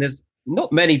Barcelona.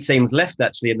 not many teams left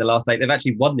actually in the last 8. They've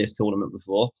actually won this tournament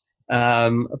before. I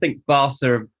think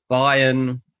Barca,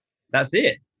 Bayern, that's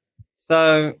it.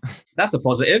 So that's a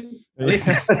positive. At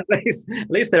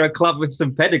least they're a club with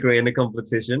some pedigree in the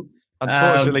competition.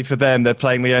 Unfortunately for them, they're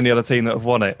playing the only other team that have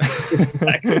won it.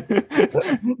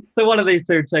 So one of these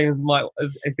two teams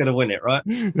is going to win it, right?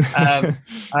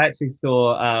 I actually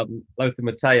saw Lothar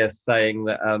Matthäus saying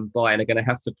that Bayern are going to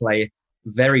have to play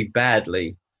very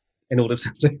badly in order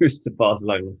to lose to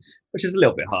Barcelona, which is a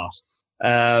little bit harsh.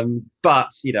 But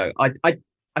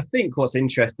I think what's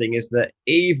interesting is that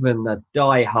even a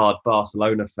die-hard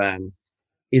Barcelona fan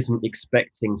isn't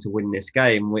expecting to win this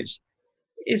game, which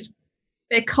is.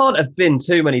 It can't have been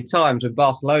too many times when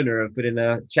Barcelona have been in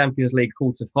a Champions League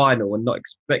quarter-final and not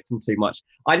expecting too much.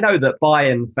 I know that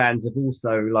Bayern fans have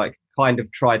also kind of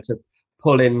tried to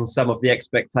pull in some of the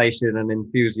expectation and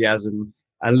enthusiasm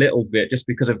a little bit just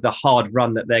because of the hard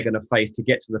run that they're going to face to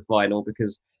get to the final.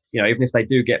 Because even if they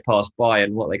do get past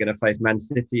Bayern, what they're going to face Man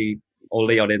City or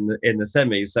Lyon in the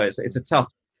semis. So it's a tough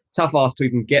ask to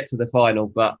even get to the final.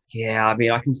 But yeah, I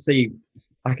mean, I can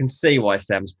see why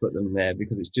Sam's put them there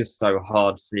because it's just so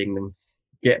hard seeing them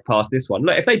get past this one.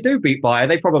 Look, if they do beat Bayern,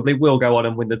 they probably will go on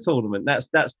and win the tournament. That's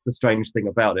the strange thing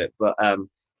about it. But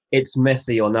it's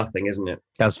Messi or nothing, isn't it?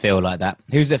 Does feel like that.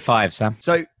 Who's at 5, Sam?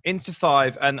 So into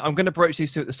 5, and I'm going to broach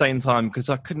these two at the same time because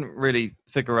I couldn't really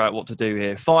figure out what to do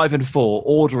here. 5 and 4,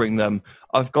 ordering them.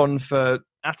 I've gone for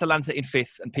Atalanta in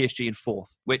 5th and PSG in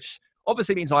 4th, which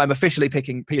obviously means I am officially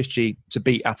picking PSG to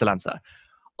beat Atalanta.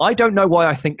 I don't know why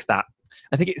I think that.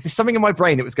 I think it's something in my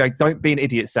brain that was going, don't be an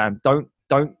idiot, Sam. Don't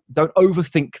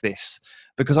overthink this.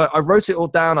 Because I wrote it all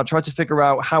down. I tried to figure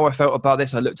out how I felt about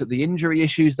this. I looked at the injury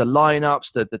issues, the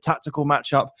lineups, the tactical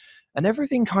matchup, and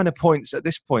everything kind of points at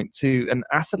this point to an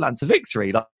Atalanta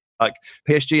victory. Like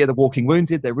PSG are the walking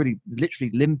wounded. They're really literally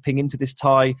limping into this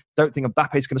tie. Don't think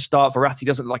Mbappe's going to start. Verratti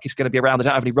doesn't look like he's going to be around. They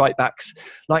don't have any right backs.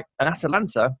 Like an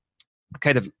Atalanta,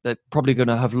 okay, they're probably going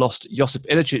to have lost Josip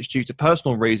Ilicic due to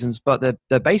personal reasons, but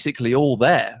they're basically all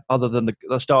there other than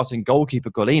the starting goalkeeper,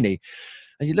 Golini.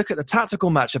 And you look at the tactical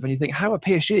matchup and you think, how are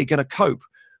PSG going to cope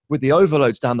with the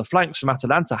overloads down the flanks from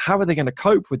Atalanta? How are they going to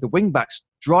cope with the wing-backs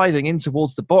driving in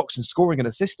towards the box and scoring and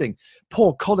assisting?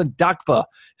 Poor Colin Dagba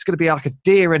is going to be like a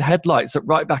deer in headlights at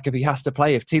right back if he has to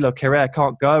play, if Thilo Kehrer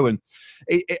can't go. And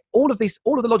all of the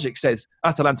logic says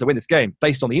Atalanta win this game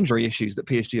based on the injury issues that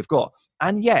PSG have got.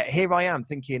 And yet, here I am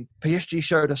thinking PSG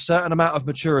showed a certain amount of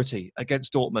maturity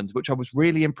against Dortmund, which I was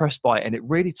really impressed by, and it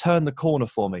really turned the corner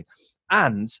for me.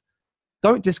 And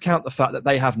don't discount the fact that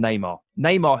they have Neymar.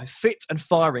 Neymar fit and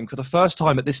firing for the first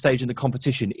time at this stage in the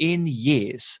competition in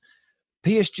years.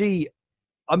 PSG,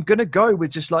 I'm going to go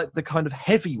with just like the kind of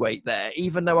heavyweight there,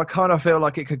 even though I kind of feel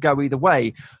like it could go either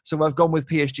way. So I've gone with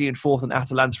PSG in 4th and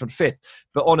Atalanta in 5th.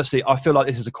 But honestly, I feel like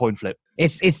this is a coin flip.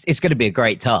 It's going to be a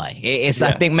great tie. I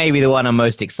think maybe the one I'm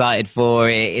most excited for.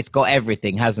 It's got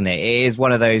everything, hasn't it? It is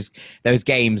one of those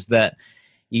games that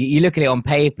you look at it on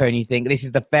paper and you think this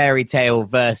is the fairy tale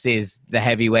versus the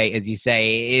heavyweight, as you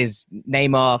say. It is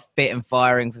Neymar fit and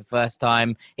firing for the first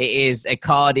time. It is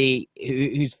Icardi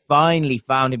who's finally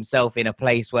found himself in a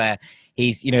place where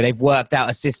he's, they've worked out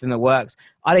a system that works.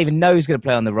 I don't even know who's going to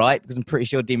play on the right because I'm pretty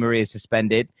sure Di Maria is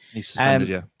suspended. He's suspended,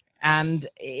 yeah. And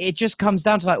it just comes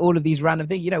down to like all of these random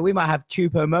things. We might have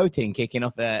Choupo-Moting kicking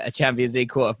off a Champions League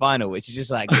quarter-final, which is just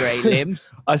like great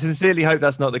limbs. I sincerely hope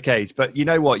that's not the case. But you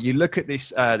know what? You look at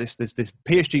this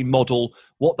PSG model,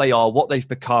 what they are, what they've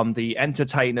become, the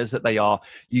entertainers that they are.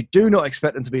 You do not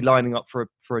expect them to be lining up for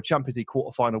a Champions League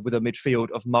quarter-final with a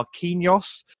midfield of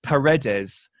Marquinhos,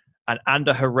 Paredes, and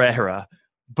Ander Herrera.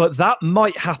 But that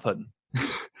might happen.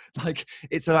 Like,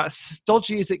 it's about as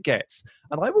stodgy as it gets.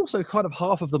 And I'm also kind of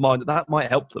half of the mind that might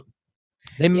help them.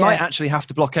 They might actually have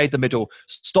to blockade the middle,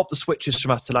 stop the switches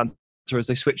from Atalanta as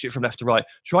they switch it from left to right,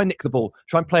 try and nick the ball,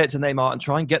 try and play it to Neymar and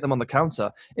try and get them on the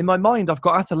counter. In my mind, I've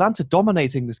got Atalanta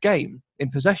dominating this game in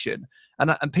possession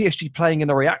and PSG playing in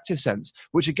a reactive sense,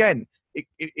 which again,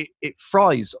 it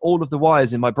fries all of the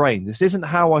wires in my brain. This isn't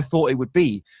how I thought it would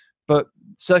be. But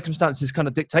circumstances kind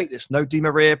of dictate this. No Di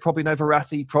Maria, probably no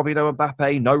Verratti, probably no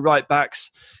Mbappe, no right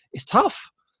backs. It's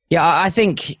tough. Yeah,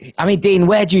 I mean, Dean,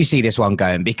 where do you see this one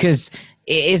going? Because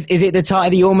is it the tie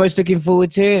that you're almost looking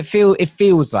forward to? It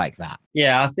feels like that.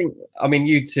 Yeah, I mean,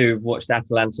 you two have watched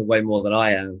Atalanta way more than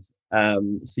I have.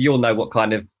 So you'll know what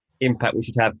kind of impact we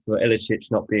should have for Ilicic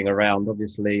not being around.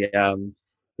 Obviously,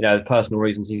 the personal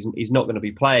reasons he's not going to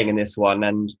be playing in this one.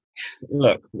 And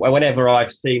look, whenever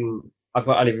I've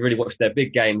only really watched their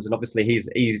big games, and obviously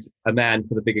he's a man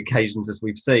for the big occasions, as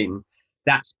we've seen.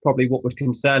 That's probably what would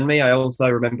concern me. I also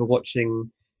remember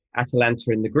watching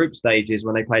Atalanta in the group stages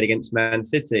when they played against Man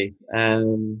City.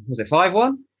 Was it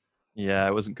 5-1? Yeah,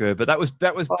 it wasn't good, but that was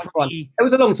It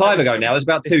was a long time ago now. It was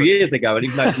about 2 years ago, and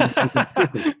even though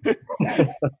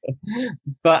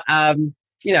but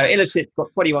Ilicic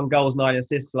got 21 goals, 9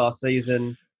 assists last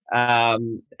season.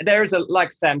 There is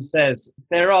like Sam says,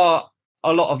 there are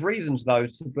a lot of reasons though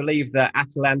to believe that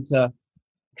Atalanta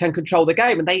can control the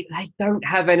game, and they don't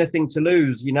have anything to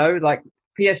lose. Like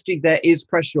PSG, there is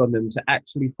pressure on them to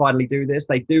actually finally do this.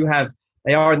 They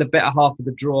are in the better half of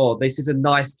the draw. This is a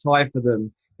nice tie for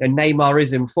them. Neymar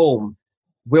is in form.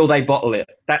 Will they bottle it?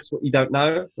 That's what you don't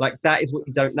know. Like, that is what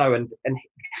you don't know. And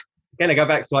again, I go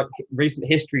back to like recent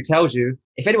history tells you,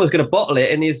 if anyone's going to bottle it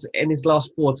in his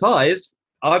last 4 ties,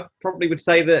 I probably would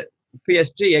say that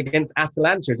PSG against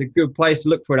Atalanta is a good place to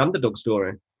look for an underdog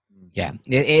story. Yeah,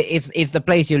 it's the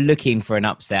place you're looking for an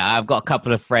upset. I've got a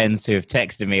couple of friends who have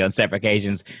texted me on separate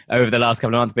occasions over the last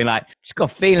couple of months being like, just got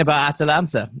a feeling about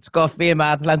Atalanta.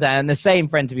 And the same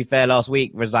friend, to be fair, last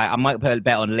week was like, I might put a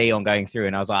bet on Lyon going through.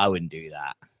 And I was like, I wouldn't do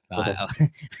that.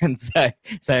 And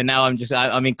so now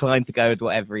I'm inclined to go with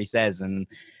whatever he says. And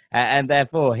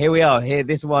therefore, here we are.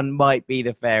 This one might be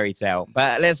the fairy tale.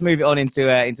 But let's move it on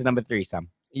into number 3, Sam.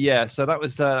 Yeah, so that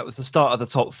was the start of the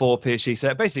top 4 PSG.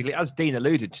 So basically, as Dean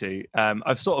alluded to,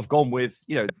 I've sort of gone with,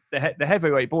 the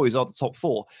heavyweight boys are the top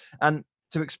 4. And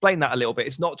to explain that a little bit,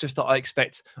 it's not just that I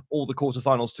expect all the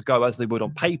quarterfinals to go as they would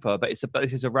on paper, but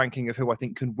this is a ranking of who I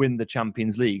think can win the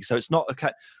Champions League. So it's not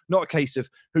a case of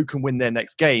who can win their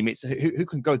next game. It's who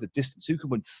can go the distance, who can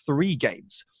win 3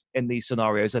 games in these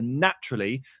scenarios. And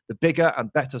naturally, the bigger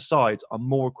and better sides are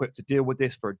more equipped to deal with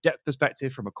this for a depth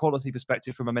perspective, from a quality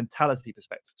perspective, from a mentality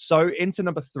perspective. So into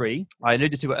number 3, I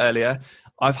alluded to it earlier.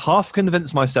 I've half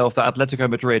convinced myself that Atletico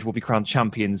Madrid will be crowned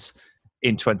champions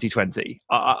in 2020.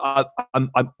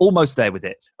 I'm almost there with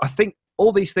it. I think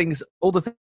all the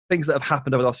things that have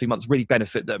happened over the last few months really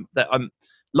benefit them.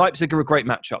 Leipzig are a great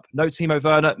matchup. No Timo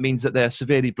Werner means that they're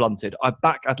severely blunted. I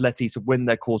back Atleti to win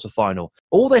their quarterfinal.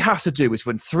 All they have to do is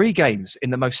win 3 games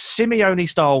in the most Simeone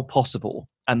style possible,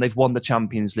 and they've won the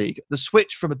Champions League. The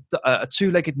switch from a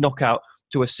 2-legged knockout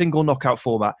to a single knockout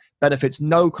format benefits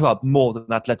no club more than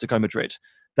Atletico Madrid.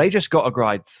 They just got to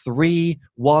grind 3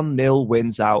 1-0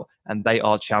 wins out, and they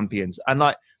are champions. And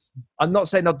I'm not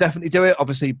saying they'll definitely do it.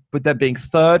 Obviously, with them being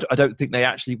 3rd, I don't think they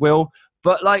actually will.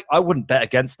 But I wouldn't bet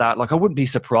against that. I wouldn't be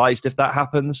surprised if that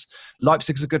happens.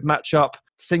 Leipzig's a good matchup.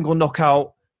 Single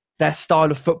knockout. Their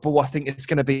style of football, I think it's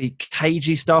going to be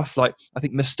cagey stuff. I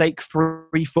think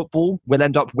mistake-free football will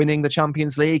end up winning the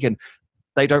Champions League, and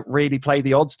they don't really play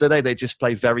the odds, do they? They just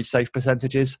play very safe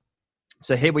percentages.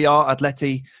 So here we are,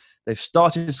 Atleti. They've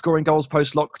started scoring goals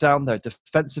post-lockdown. They're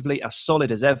defensively as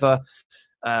solid as ever.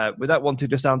 Without wanting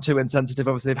to sound too insensitive,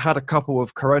 obviously they've had a couple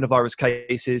of coronavirus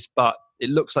cases, but it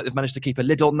looks like they've managed to keep a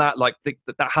lid on that.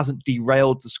 That hasn't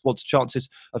derailed the squad's chances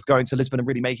of going to Lisbon and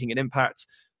really making an impact.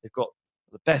 They've got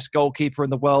the best goalkeeper in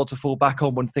the world to fall back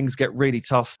on when things get really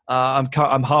tough. I'm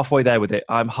halfway there with it.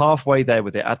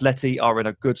 Atleti are in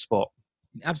a good spot.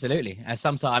 Absolutely.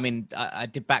 I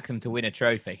did back them to win a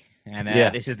trophy, and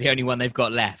this is the only one they've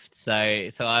got left. So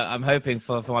I'm hoping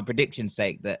for my prediction's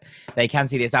sake that they can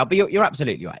see this out. But you're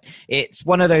absolutely right. It's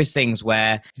one of those things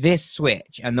where this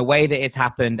switch and the way that it's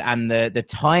happened and the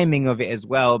timing of it as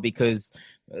well, because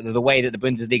the way that the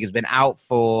Bundesliga has been out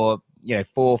for 4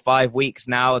 or 5 weeks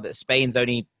now, that Spain's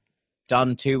only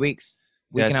done 2 weeks,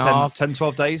 week and a half. 10,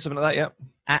 12 days, something like that,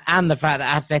 yeah. And the fact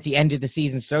that Atleti ended the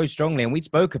season so strongly, and we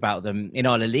spoke about them in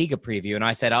our La Liga preview, and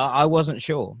I said I wasn't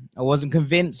sure. I wasn't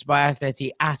convinced by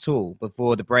Atleti at all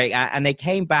before the break, and they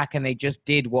came back and they just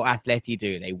did what Atleti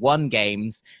do. They won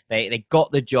games, they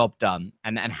got the job done,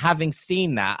 and having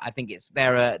seen that, I think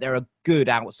they're a good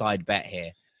outside bet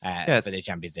here. For the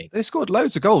Champions League. They scored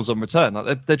loads of goals on return.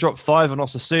 They dropped 5 on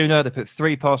Osasuna. They put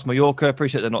 3 past Mallorca.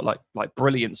 Appreciate they're not like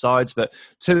brilliant sides, but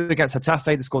 2 against Getafe.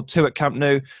 They scored 2 at Camp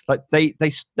Nou.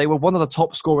 They were one of the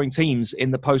top scoring teams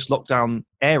in the post-lockdown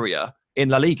area in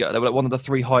La Liga. They were one of the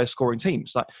 3 highest scoring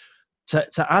teams.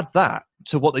 To add that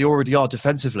to what they already are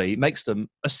defensively makes them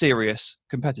a serious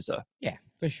competitor. Yeah,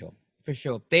 for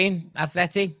sure. Dean,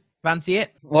 Atleti, fancy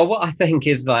it? Well, what I think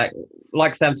is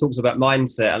like Sam talks about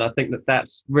mindset, and I think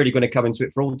that's really going to come into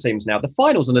it for all teams now. The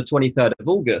final's on the 23rd of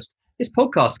August. This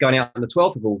podcast's going out on the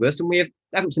 12th of August, and we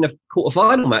haven't seen a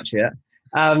quarter-final match yet.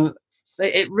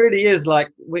 It really is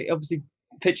we're obviously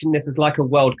pitching this as like a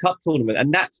World Cup tournament,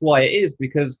 and that's why it is,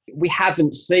 because we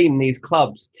haven't seen these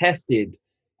clubs tested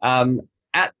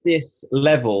at this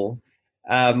level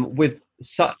with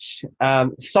so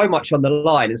much on the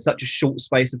line in such a short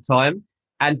space of time.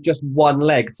 and just one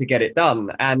leg to get it done.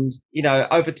 And,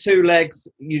 over 2 legs,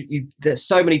 there's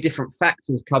so many different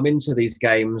factors come into these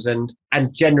games and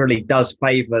generally does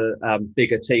favour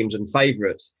bigger teams and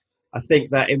favourites. I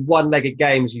think that in one-legged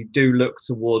games, you do look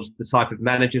towards the type of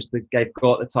managers that they've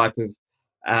got, the type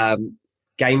of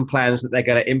game plans that they're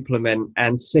going to implement.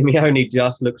 And Simeone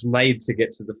just looks made to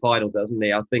get to the final, doesn't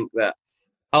he? I think that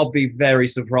I'll be very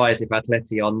surprised if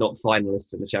Atleti are not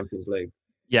finalists in the Champions League.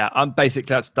 Yeah, I'm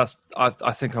basically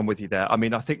I think I'm with you there. I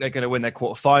mean, I think they're going to win their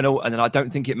quarterfinal, and then I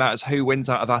don't think it matters who wins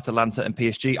out of Atalanta and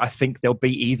PSG. I think they'll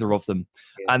beat either of them,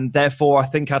 and therefore I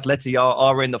think Atleti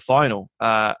are in the final.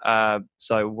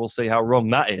 So we'll see how wrong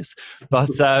that is.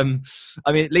 But I mean,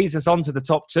 it leads us on to the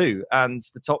top 2, and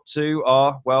the top 2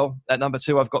 are, well, at number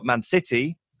 2 I've got Man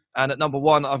City, and at number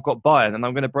 1 I've got Bayern, and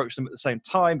I'm going to broach them at the same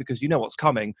time because you know what's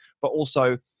coming, but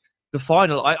also. The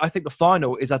final, I think the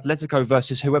final is Atletico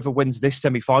versus whoever wins this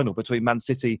semi-final between Man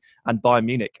City and Bayern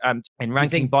Munich. And in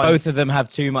ranking, both of them have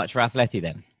too much for Atleti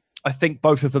then? I think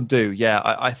both of them do. Yeah,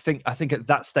 I think at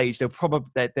that stage they'll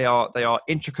probably they are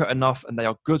intricate enough and they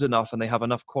are good enough and they have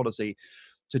enough quality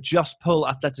to just pull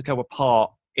Atletico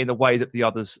apart in a way that the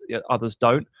others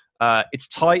don't. It's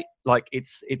tight, like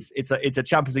it's a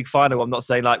Champions League final. I'm not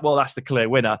saying like, well, that's the clear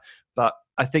winner, but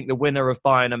I think the winner of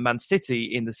Bayern and Man City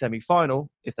in the semi-final,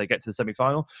 if they get to the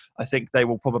semi-final, I think they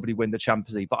will probably win the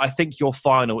Champions League. But I think your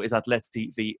final is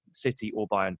Atleti v City or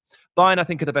Bayern. Bayern, I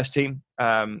think, are the best team.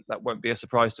 That won't be a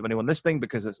surprise to anyone listening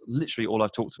because it's literally all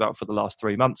I've talked about for the last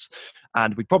 3 months.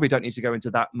 And we probably don't need to go into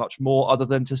that much more other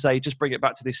than to say, just bring it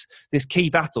back to this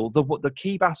key battle. The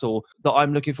key battle that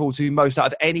I'm looking forward to most out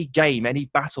of any game, any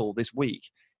battle this week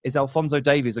is Alphonso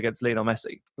Davies against Lionel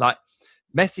Messi. Like,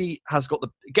 Messi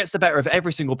gets the better of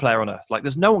every single player on earth. Like,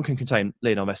 there's no one can contain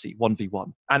Lionel Messi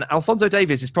 1v1. And Alphonso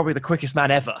Davies is probably the quickest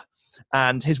man ever.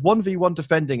 And his 1v1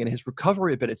 defending and his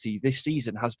recovery ability this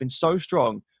season has been so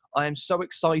strong. I am so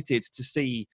excited to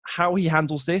see how he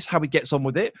handles this, how he gets on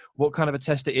with it, what kind of a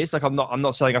test it is. Like, I'm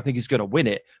not saying I think he's going to win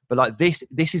it, but like this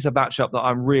is a matchup that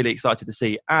I'm really excited to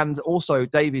see. And also,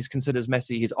 Davies considers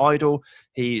Messi his idol.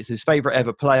 He's his favourite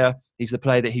ever player. He's the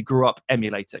player that he grew up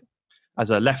emulating. As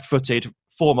a left-footed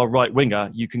former right winger,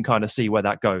 you can kind of see where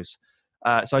that goes.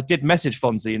 So I did message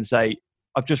Fonzie and say,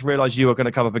 I've just realised you are going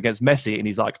to come up against Messi. And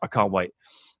he's like, I can't wait.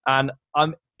 And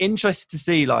I'm interested to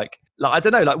see, like I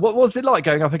don't know, like what was it like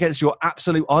going up against your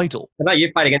absolute idol? I know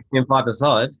you've played against me in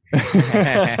 5-a-side.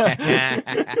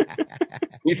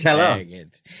 You tell her.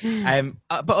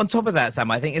 But on top of that,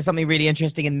 Sam, I think there's something really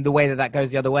interesting in the way that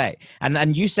goes the other way.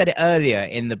 And you said it earlier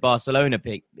in the Barcelona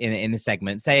pick in the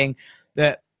segment, saying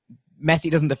that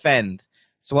Messi doesn't defend,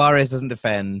 Suarez doesn't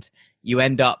defend. You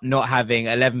end up not having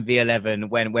 11v11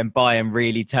 when Bayern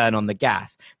really turn on the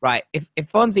gas, right? If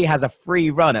Fonzie has a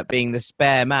free run at being the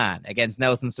spare man against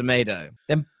Nelson Semedo,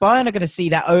 then Bayern are going to see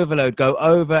that overload go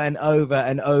over and over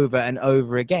and over and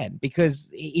over again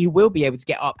because he will be able to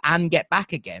get up and get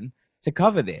back again to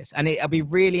cover this. And I'll be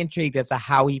really intrigued as to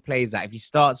how he plays that. If he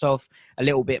starts off a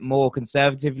little bit more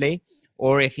conservatively,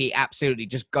 or if he absolutely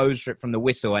just goes for it from the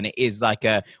whistle and it is like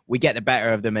we get the better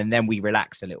of them and then we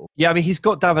relax a little. Yeah, I mean, he's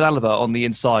got David Alaba on the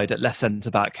inside at left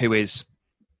centre-back, who is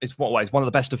one of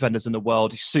the best defenders in the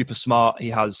world. He's super smart. He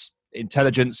has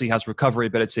intelligence. He has recovery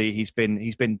ability. He's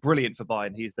been brilliant for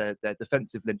Bayern. He's their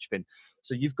defensive linchpin.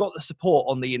 So you've got the support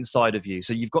on the inside of you.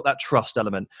 So you've got that trust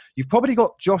element. You've probably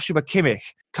got Joshua Kimmich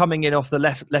coming in off the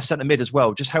left centre mid as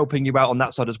well, just helping you out on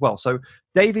that side as well. So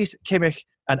Davies, Kimmich,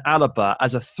 and Alaba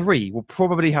as a 3 will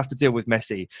probably have to deal with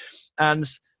Messi. And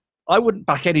I wouldn't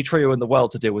back any trio in the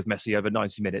world to deal with Messi over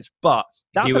 90 minutes, but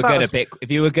if you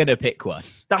were going to pick one,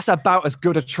 that's about as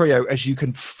good a trio as you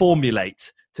can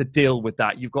formulate to deal with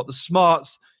that. You've got the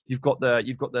smarts, you've got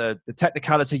the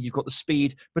technicality, you've got the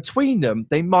speed. Between them,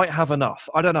 they might have enough.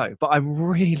 I don't know, but I'm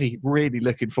really, really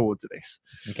looking forward to this.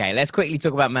 Okay, let's quickly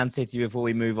talk about Man City before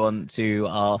we move on to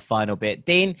our final bit.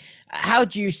 Dean, how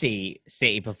do you see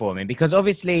City performing? Because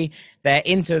obviously they're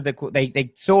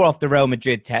they saw off the Real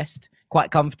Madrid test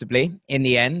quite comfortably in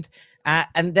the end.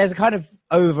 And there's a kind of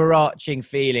overarching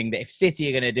feeling that if City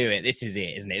are going to do it, this is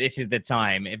it, isn't it? This is the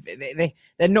time.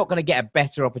 They're not going to get a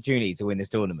better opportunity to win this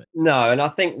tournament. No, and I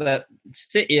think that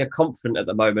City are confident at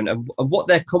the moment, and what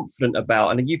they're confident about,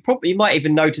 and you might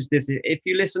even notice this if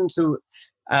you listen to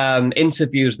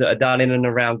interviews that are done in and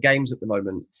around games at the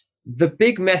moment. The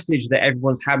big message that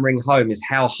everyone's hammering home is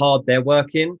how hard they're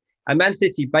working. And Man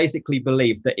City basically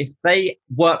believe that if they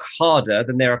work harder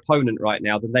than their opponent right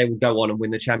now, then they will go on and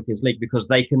win the Champions League because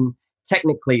they can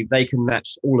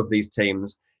match all of these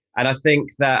teams. And I think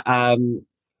that,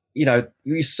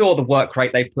 you saw the work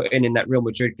rate they put in that Real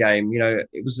Madrid game.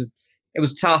 It was it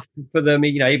was tough for them.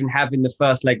 Even having the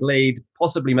first leg lead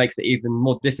possibly makes it even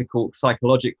more difficult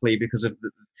psychologically because of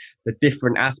the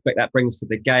different aspect that brings to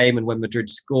the game, and when Madrid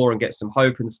score and get some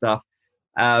hope and stuff.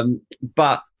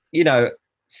 But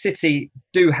City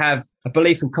do have a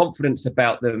belief and confidence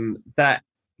about them that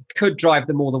could drive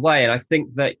them all the way. And I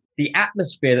think that the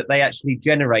atmosphere that they actually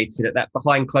generated at that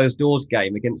behind closed doors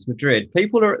game against Madrid,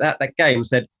 people are at that game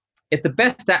said it's the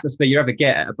best atmosphere you ever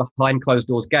get at a behind closed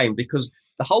doors game, because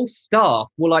the whole staff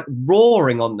were like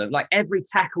roaring on them. Like every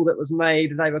tackle that was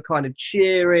made, they were kind of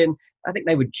cheering. I think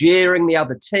they were jeering the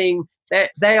other team.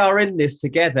 They are in this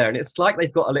together, and it's like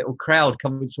they've got a little crowd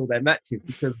coming to all their matches,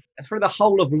 because through the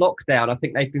whole of lockdown, I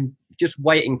think they've been just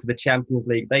waiting for the Champions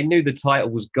League. They knew the title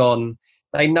was gone.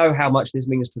 They know how much this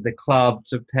means to the club,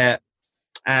 to Pep.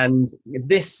 And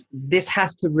this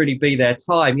has to really be their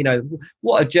time.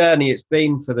 What a journey it's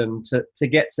been for them to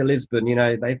get to Lisbon.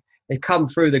 They've come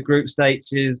through the group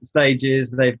stages.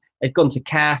 They've gone to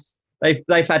CAS.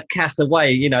 They've had CAS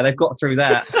away. They've got through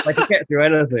that. They can get through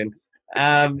anything.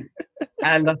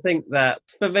 And I think that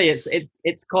for me,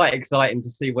 it's quite exciting to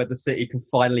see whether City can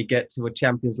finally get to a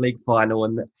Champions League final,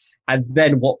 and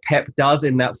then what Pep does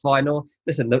in that final.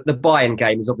 Listen, the Bayern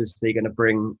game is obviously going to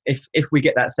bring, if we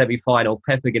get that semi-final,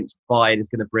 Pep against Bayern is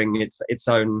going to bring its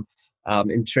own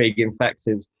intriguing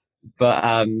factors. But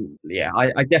I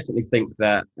definitely think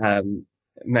that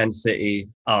Man City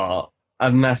are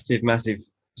a massive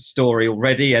story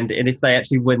already, and if they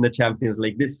actually win the Champions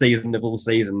League this season of all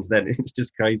seasons, then it's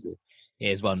just crazy.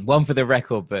 Here's one for the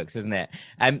record books, isn't it?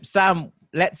 Sam,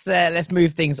 let's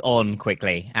move things on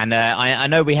quickly, and I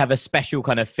know we have a special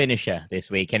kind of finisher this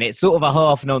week, and it's sort of a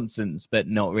half nonsense, but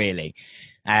not really.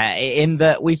 In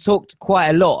that we've talked quite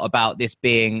a lot about this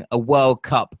being a World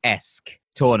Cup-esque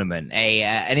tournament,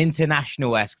 an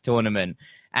international-esque tournament,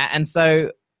 and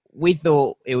so we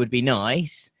thought it would be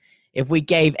nice if we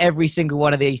gave every single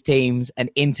one of these teams an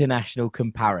international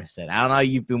comparison. I know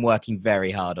you've been working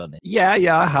very hard on it. Yeah,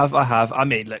 I have. I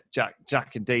mean, look,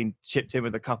 Jack and Dean chipped in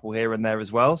with a couple here and there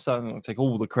as well, so I'm going to take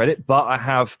all the credit, but I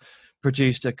have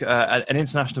produced an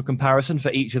international comparison for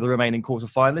each of the remaining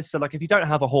quarterfinalists. So, if you don't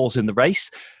have a horse in the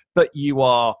race, but you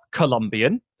are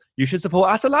Colombian, you should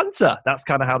support Atalanta. That's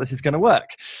kind of how this is going to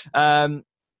work.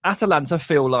 Atalanta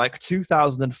feel like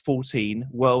 2014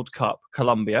 World Cup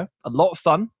Colombia. A lot of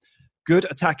fun. Good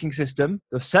attacking system.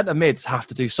 The centre mids have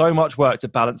to do so much work to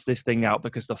balance this thing out,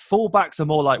 because the fullbacks are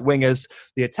more like wingers.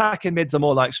 The attacking mids are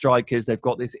more like strikers. They've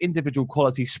got this individual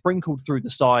quality sprinkled through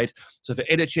the side. So for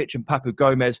Ilicic and Papu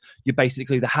Gomez, you're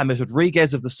basically the James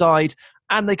Rodriguez of the side.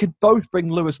 And they could both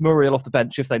bring Luis Muriel off the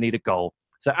bench if they need a goal.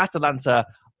 So Atalanta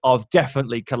are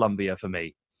definitely Colombia for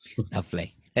me.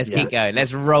 Lovely. Let's keep going.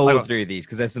 Let's roll through these,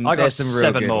 because there's some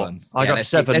real good ones. Let's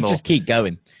just keep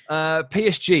going.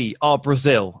 PSG are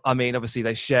Brazil. I mean, obviously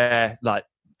they share like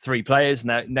three players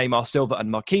now: Neymar, Silva,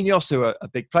 and Marquinhos, who are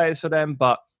big players for them.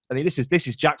 But I mean, this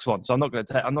is Jack's one, so I'm not going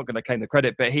to claim the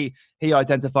credit. But he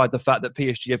identified the fact that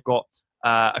PSG have got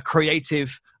a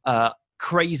creative,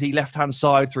 crazy left-hand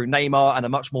side through Neymar and a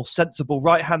much more sensible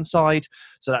right-hand side.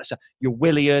 So that's your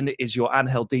Willian is your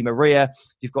Angel Di Maria.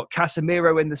 You've got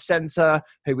Casemiro in the centre,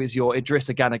 who is your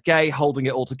Idrissa Gana Gueye, holding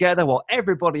it all together, while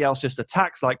everybody else just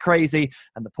attacks like crazy,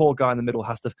 and the poor guy in the middle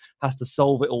has to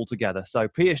solve it all together. So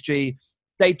PSG,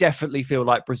 they definitely feel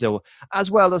like Brazil,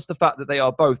 as well as the fact that they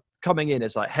are both coming in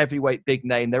as like heavyweight, big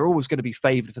name. They're always going to be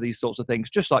favoured for these sorts of things,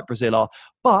 just like Brazil are.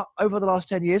 But over the last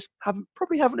 10 years,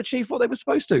 probably haven't achieved what they were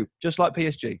supposed to, just like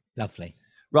PSG. Lovely.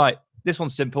 Right. This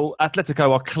one's simple.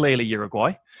 Atletico are clearly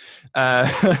Uruguay.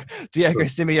 Diego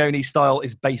Simeone's style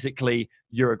is basically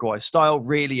Uruguay style,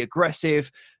 really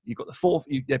aggressive. You've got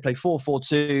they play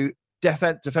 4-4-2,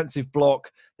 defensive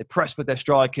block. They press with their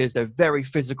strikers. They're very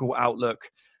physical outlook.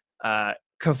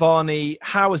 Cavani,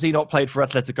 how has he not played for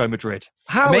Atletico Madrid?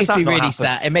 It makes me really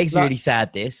sad. It makes me really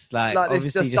sad. This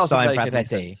obviously just signed for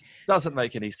Atleti. Doesn't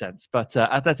make any sense. But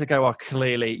Atletico are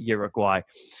clearly Uruguay.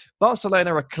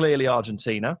 Barcelona are clearly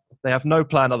Argentina. They have no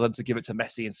plan other than to give it to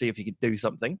Messi and see if he can do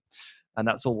something. And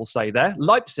that's all we'll say there.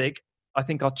 Leipzig, I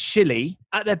think, are Chile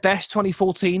at their best,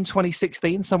 2014,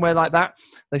 2016, somewhere like that.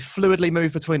 They fluidly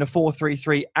move between a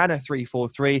 4-3-3 and a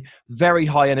 3-4-3. Very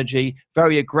high energy,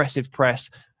 very aggressive press.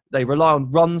 They rely on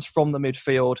runs from the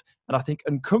midfield. And I think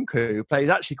Nkunku plays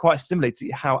actually quite similarly to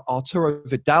how Arturo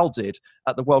Vidal did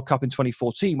at the World Cup in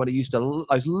 2014, when he used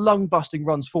those lung-busting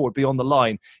runs forward beyond the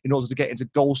line in order to get into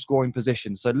goal-scoring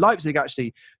positions. So Leipzig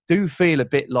actually do feel a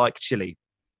bit like Chile.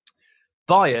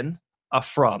 Bayern are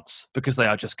France, because they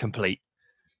are just complete.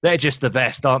 They're just the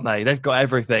best, aren't they? They've got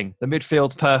everything. The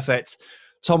midfield's perfect.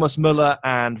 Thomas Müller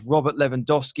and Robert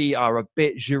Lewandowski are a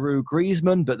bit Giroud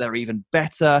Griezmann, but they're even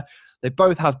better. They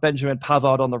both have Benjamin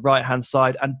Pavard on the right-hand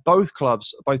side, and both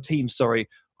teams,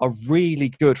 are really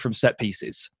good from set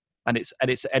pieces. And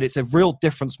it's a real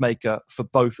difference maker for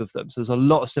both of them. So there's a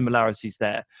lot of similarities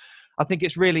there. I think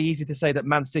it's really easy to say that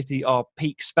Man City are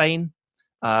peak Spain.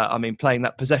 Playing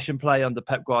that possession play under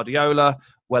Pep Guardiola,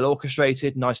 well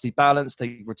orchestrated, nicely balanced.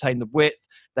 They retain the width.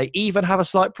 They even have a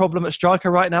slight problem at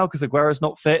striker right now because Aguero's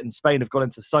not fit, and Spain have gone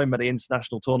into so many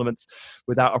international tournaments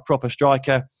without a proper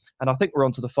striker. And I think we're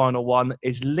on to the final one,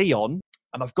 is Lyon.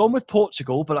 And I've gone with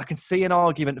Portugal, but I can see an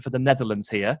argument for the Netherlands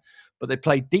here. But they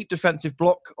play deep defensive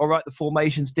block. All right, the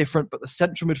formation's different, but the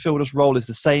central midfielder's role is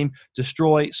the same.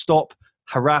 Destroy, stop,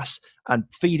 harass, and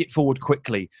feed it forward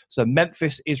quickly. So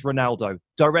Memphis is Ronaldo.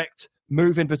 Direct,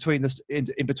 move in between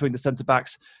the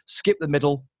centre-backs, skip the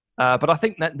middle. But I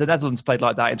think the Netherlands played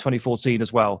like that in 2014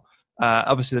 as well.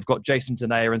 Obviously, they've got Jason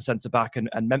Denayer in centre-back and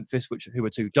Memphis, who are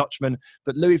two Dutchmen.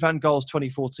 But Louis van Gaal's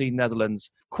 2014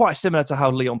 Netherlands, quite similar to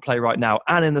how Lyon play right now,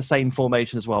 and in the same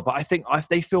formation as well. But I think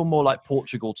they feel more like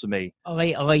Portugal to me.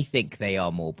 I think they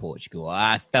are more Portugal.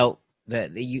 I felt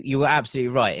that you were absolutely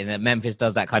right in that Memphis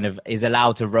does that kind of, is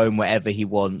allowed to roam wherever he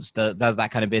wants, does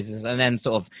that kind of business. And then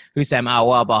sort of Houssem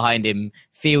Aouar behind him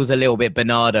feels a little bit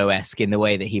Bernardo-esque in the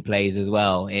way that he plays as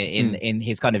well, in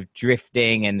his kind of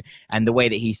drifting and the way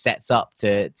that he sets up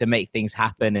to make things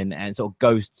happen and sort of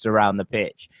ghosts around the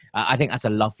pitch. I think that's a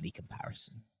lovely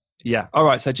comparison. Yeah. All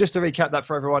right. So just to recap that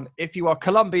for everyone, if you are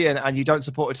Colombian and you don't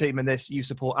support a team in this, you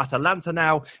support Atalanta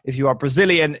now. If you are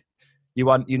Brazilian,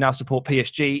 you now support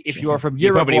PSG. If you are from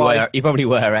Uruguay... You probably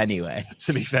were anyway.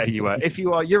 To be fair, you were. If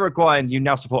you are Uruguayan, you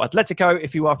now support Atletico.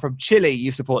 If you are from Chile,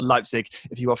 you support Leipzig.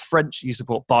 If you are French, you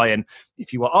support Bayern.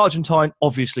 If you are Argentine,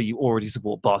 obviously you already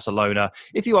support Barcelona.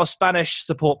 If you are Spanish,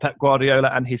 support Pep Guardiola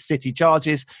and his City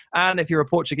charges. And if you're a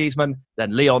Portuguese man,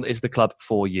 then Lyon is the club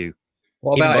for you.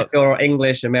 What about if you're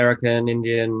English, American,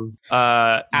 Indian?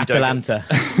 Atalanta.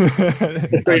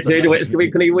 Can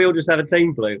we all just have a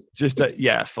team, please? Just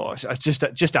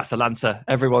Atalanta.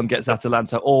 Everyone gets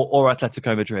Atalanta or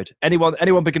Atletico Madrid.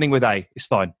 Anyone beginning with A is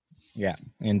fine. Yeah,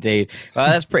 indeed. Well,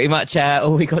 that's pretty much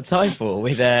all we got time for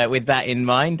with that in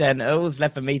mind. And all that's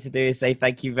left for me to do is say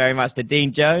thank you very much to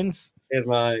Dean Jones. Cheers,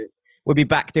 mate. We'll be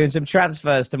back doing some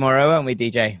transfers tomorrow, won't we,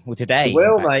 DJ? Well, today. We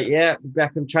will, mate, yeah.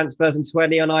 Back on Transfers in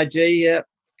 20 on IG, yeah.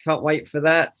 Can't wait for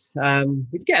that.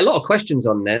 We get a lot of questions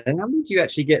on there. How many do you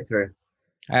actually get through?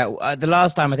 The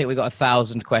last time, I think we got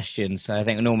 1,000 questions. I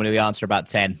think normally we answer about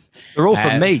 10. They're all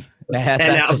from me. 10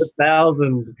 out of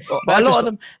 1,000. But a lot of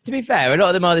them, to be fair, a lot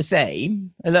of them are the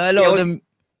same. A lot of them...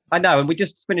 I know, and we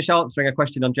just finished answering a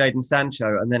question on Jadon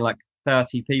Sancho, and then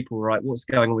 30 people were like, what's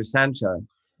going on with Sancho?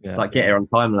 It's get here on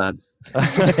time, lads.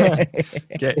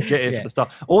 get here for the start.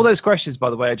 All those questions,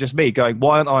 by the way, are just me going,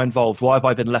 why aren't I involved? Why have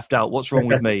I been left out? What's wrong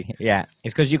with me? Yeah,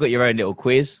 it's because you got your own little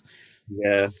quiz.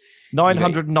 Yeah.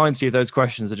 990 of those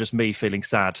questions are just me feeling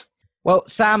sad. Well,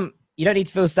 Sam, you don't need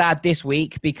to feel sad this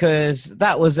week because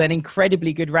that was an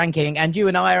incredibly good ranking. And you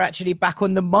and I are actually back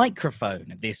on the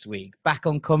microphone this week, back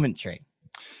on commentary.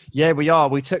 Yeah, we are.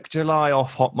 We took July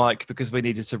off Hot Mic because we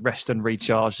needed to rest and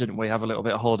recharge, didn't we? Have a little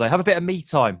bit of holiday. Have a bit of me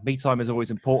time. Me time is always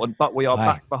important, but we are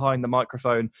back behind the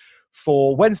microphone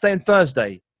for Wednesday and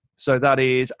Thursday. So that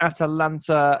is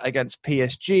Atalanta against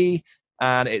PSG,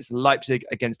 and it's Leipzig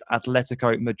against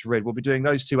Atletico Madrid. We'll be doing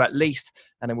those two at least,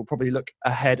 and then we'll probably look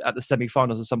ahead at the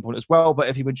semi-finals at some point as well. But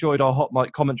if you enjoyed our Hot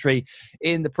Mic commentary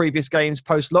in the previous games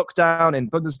post-lockdown, in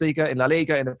Bundesliga, in La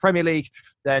Liga, in the Premier League,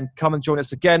 then come and join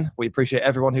us again. We appreciate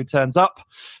everyone who turns up,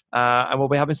 and we'll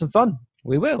be having some fun.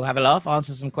 We will have a laugh,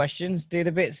 answer some questions, do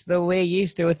the bits that we're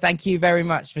used to. Thank you very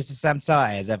much, Mr. Sam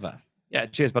Tighe, as ever. Yeah,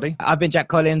 cheers, buddy. I've been Jack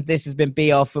Collins. This has been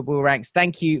BR Football Ranks.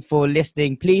 Thank you for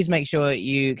listening. Please make sure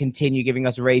you continue giving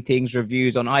us ratings,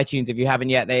 reviews on iTunes if you haven't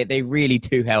yet. They really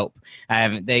do help.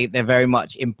 They're very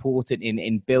much important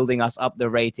in building us up the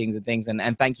ratings and things.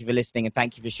 And thank you for listening and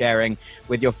thank you for sharing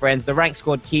with your friends. The Rank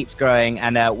Squad keeps growing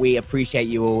and we appreciate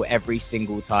you all every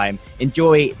single time.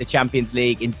 Enjoy the Champions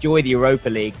League. Enjoy the Europa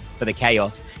League for the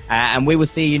chaos. And we will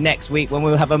see you next week when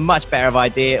we'll have a much better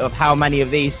idea of how many of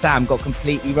these Sam got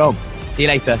completely wrong. See you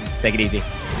later. Take it easy.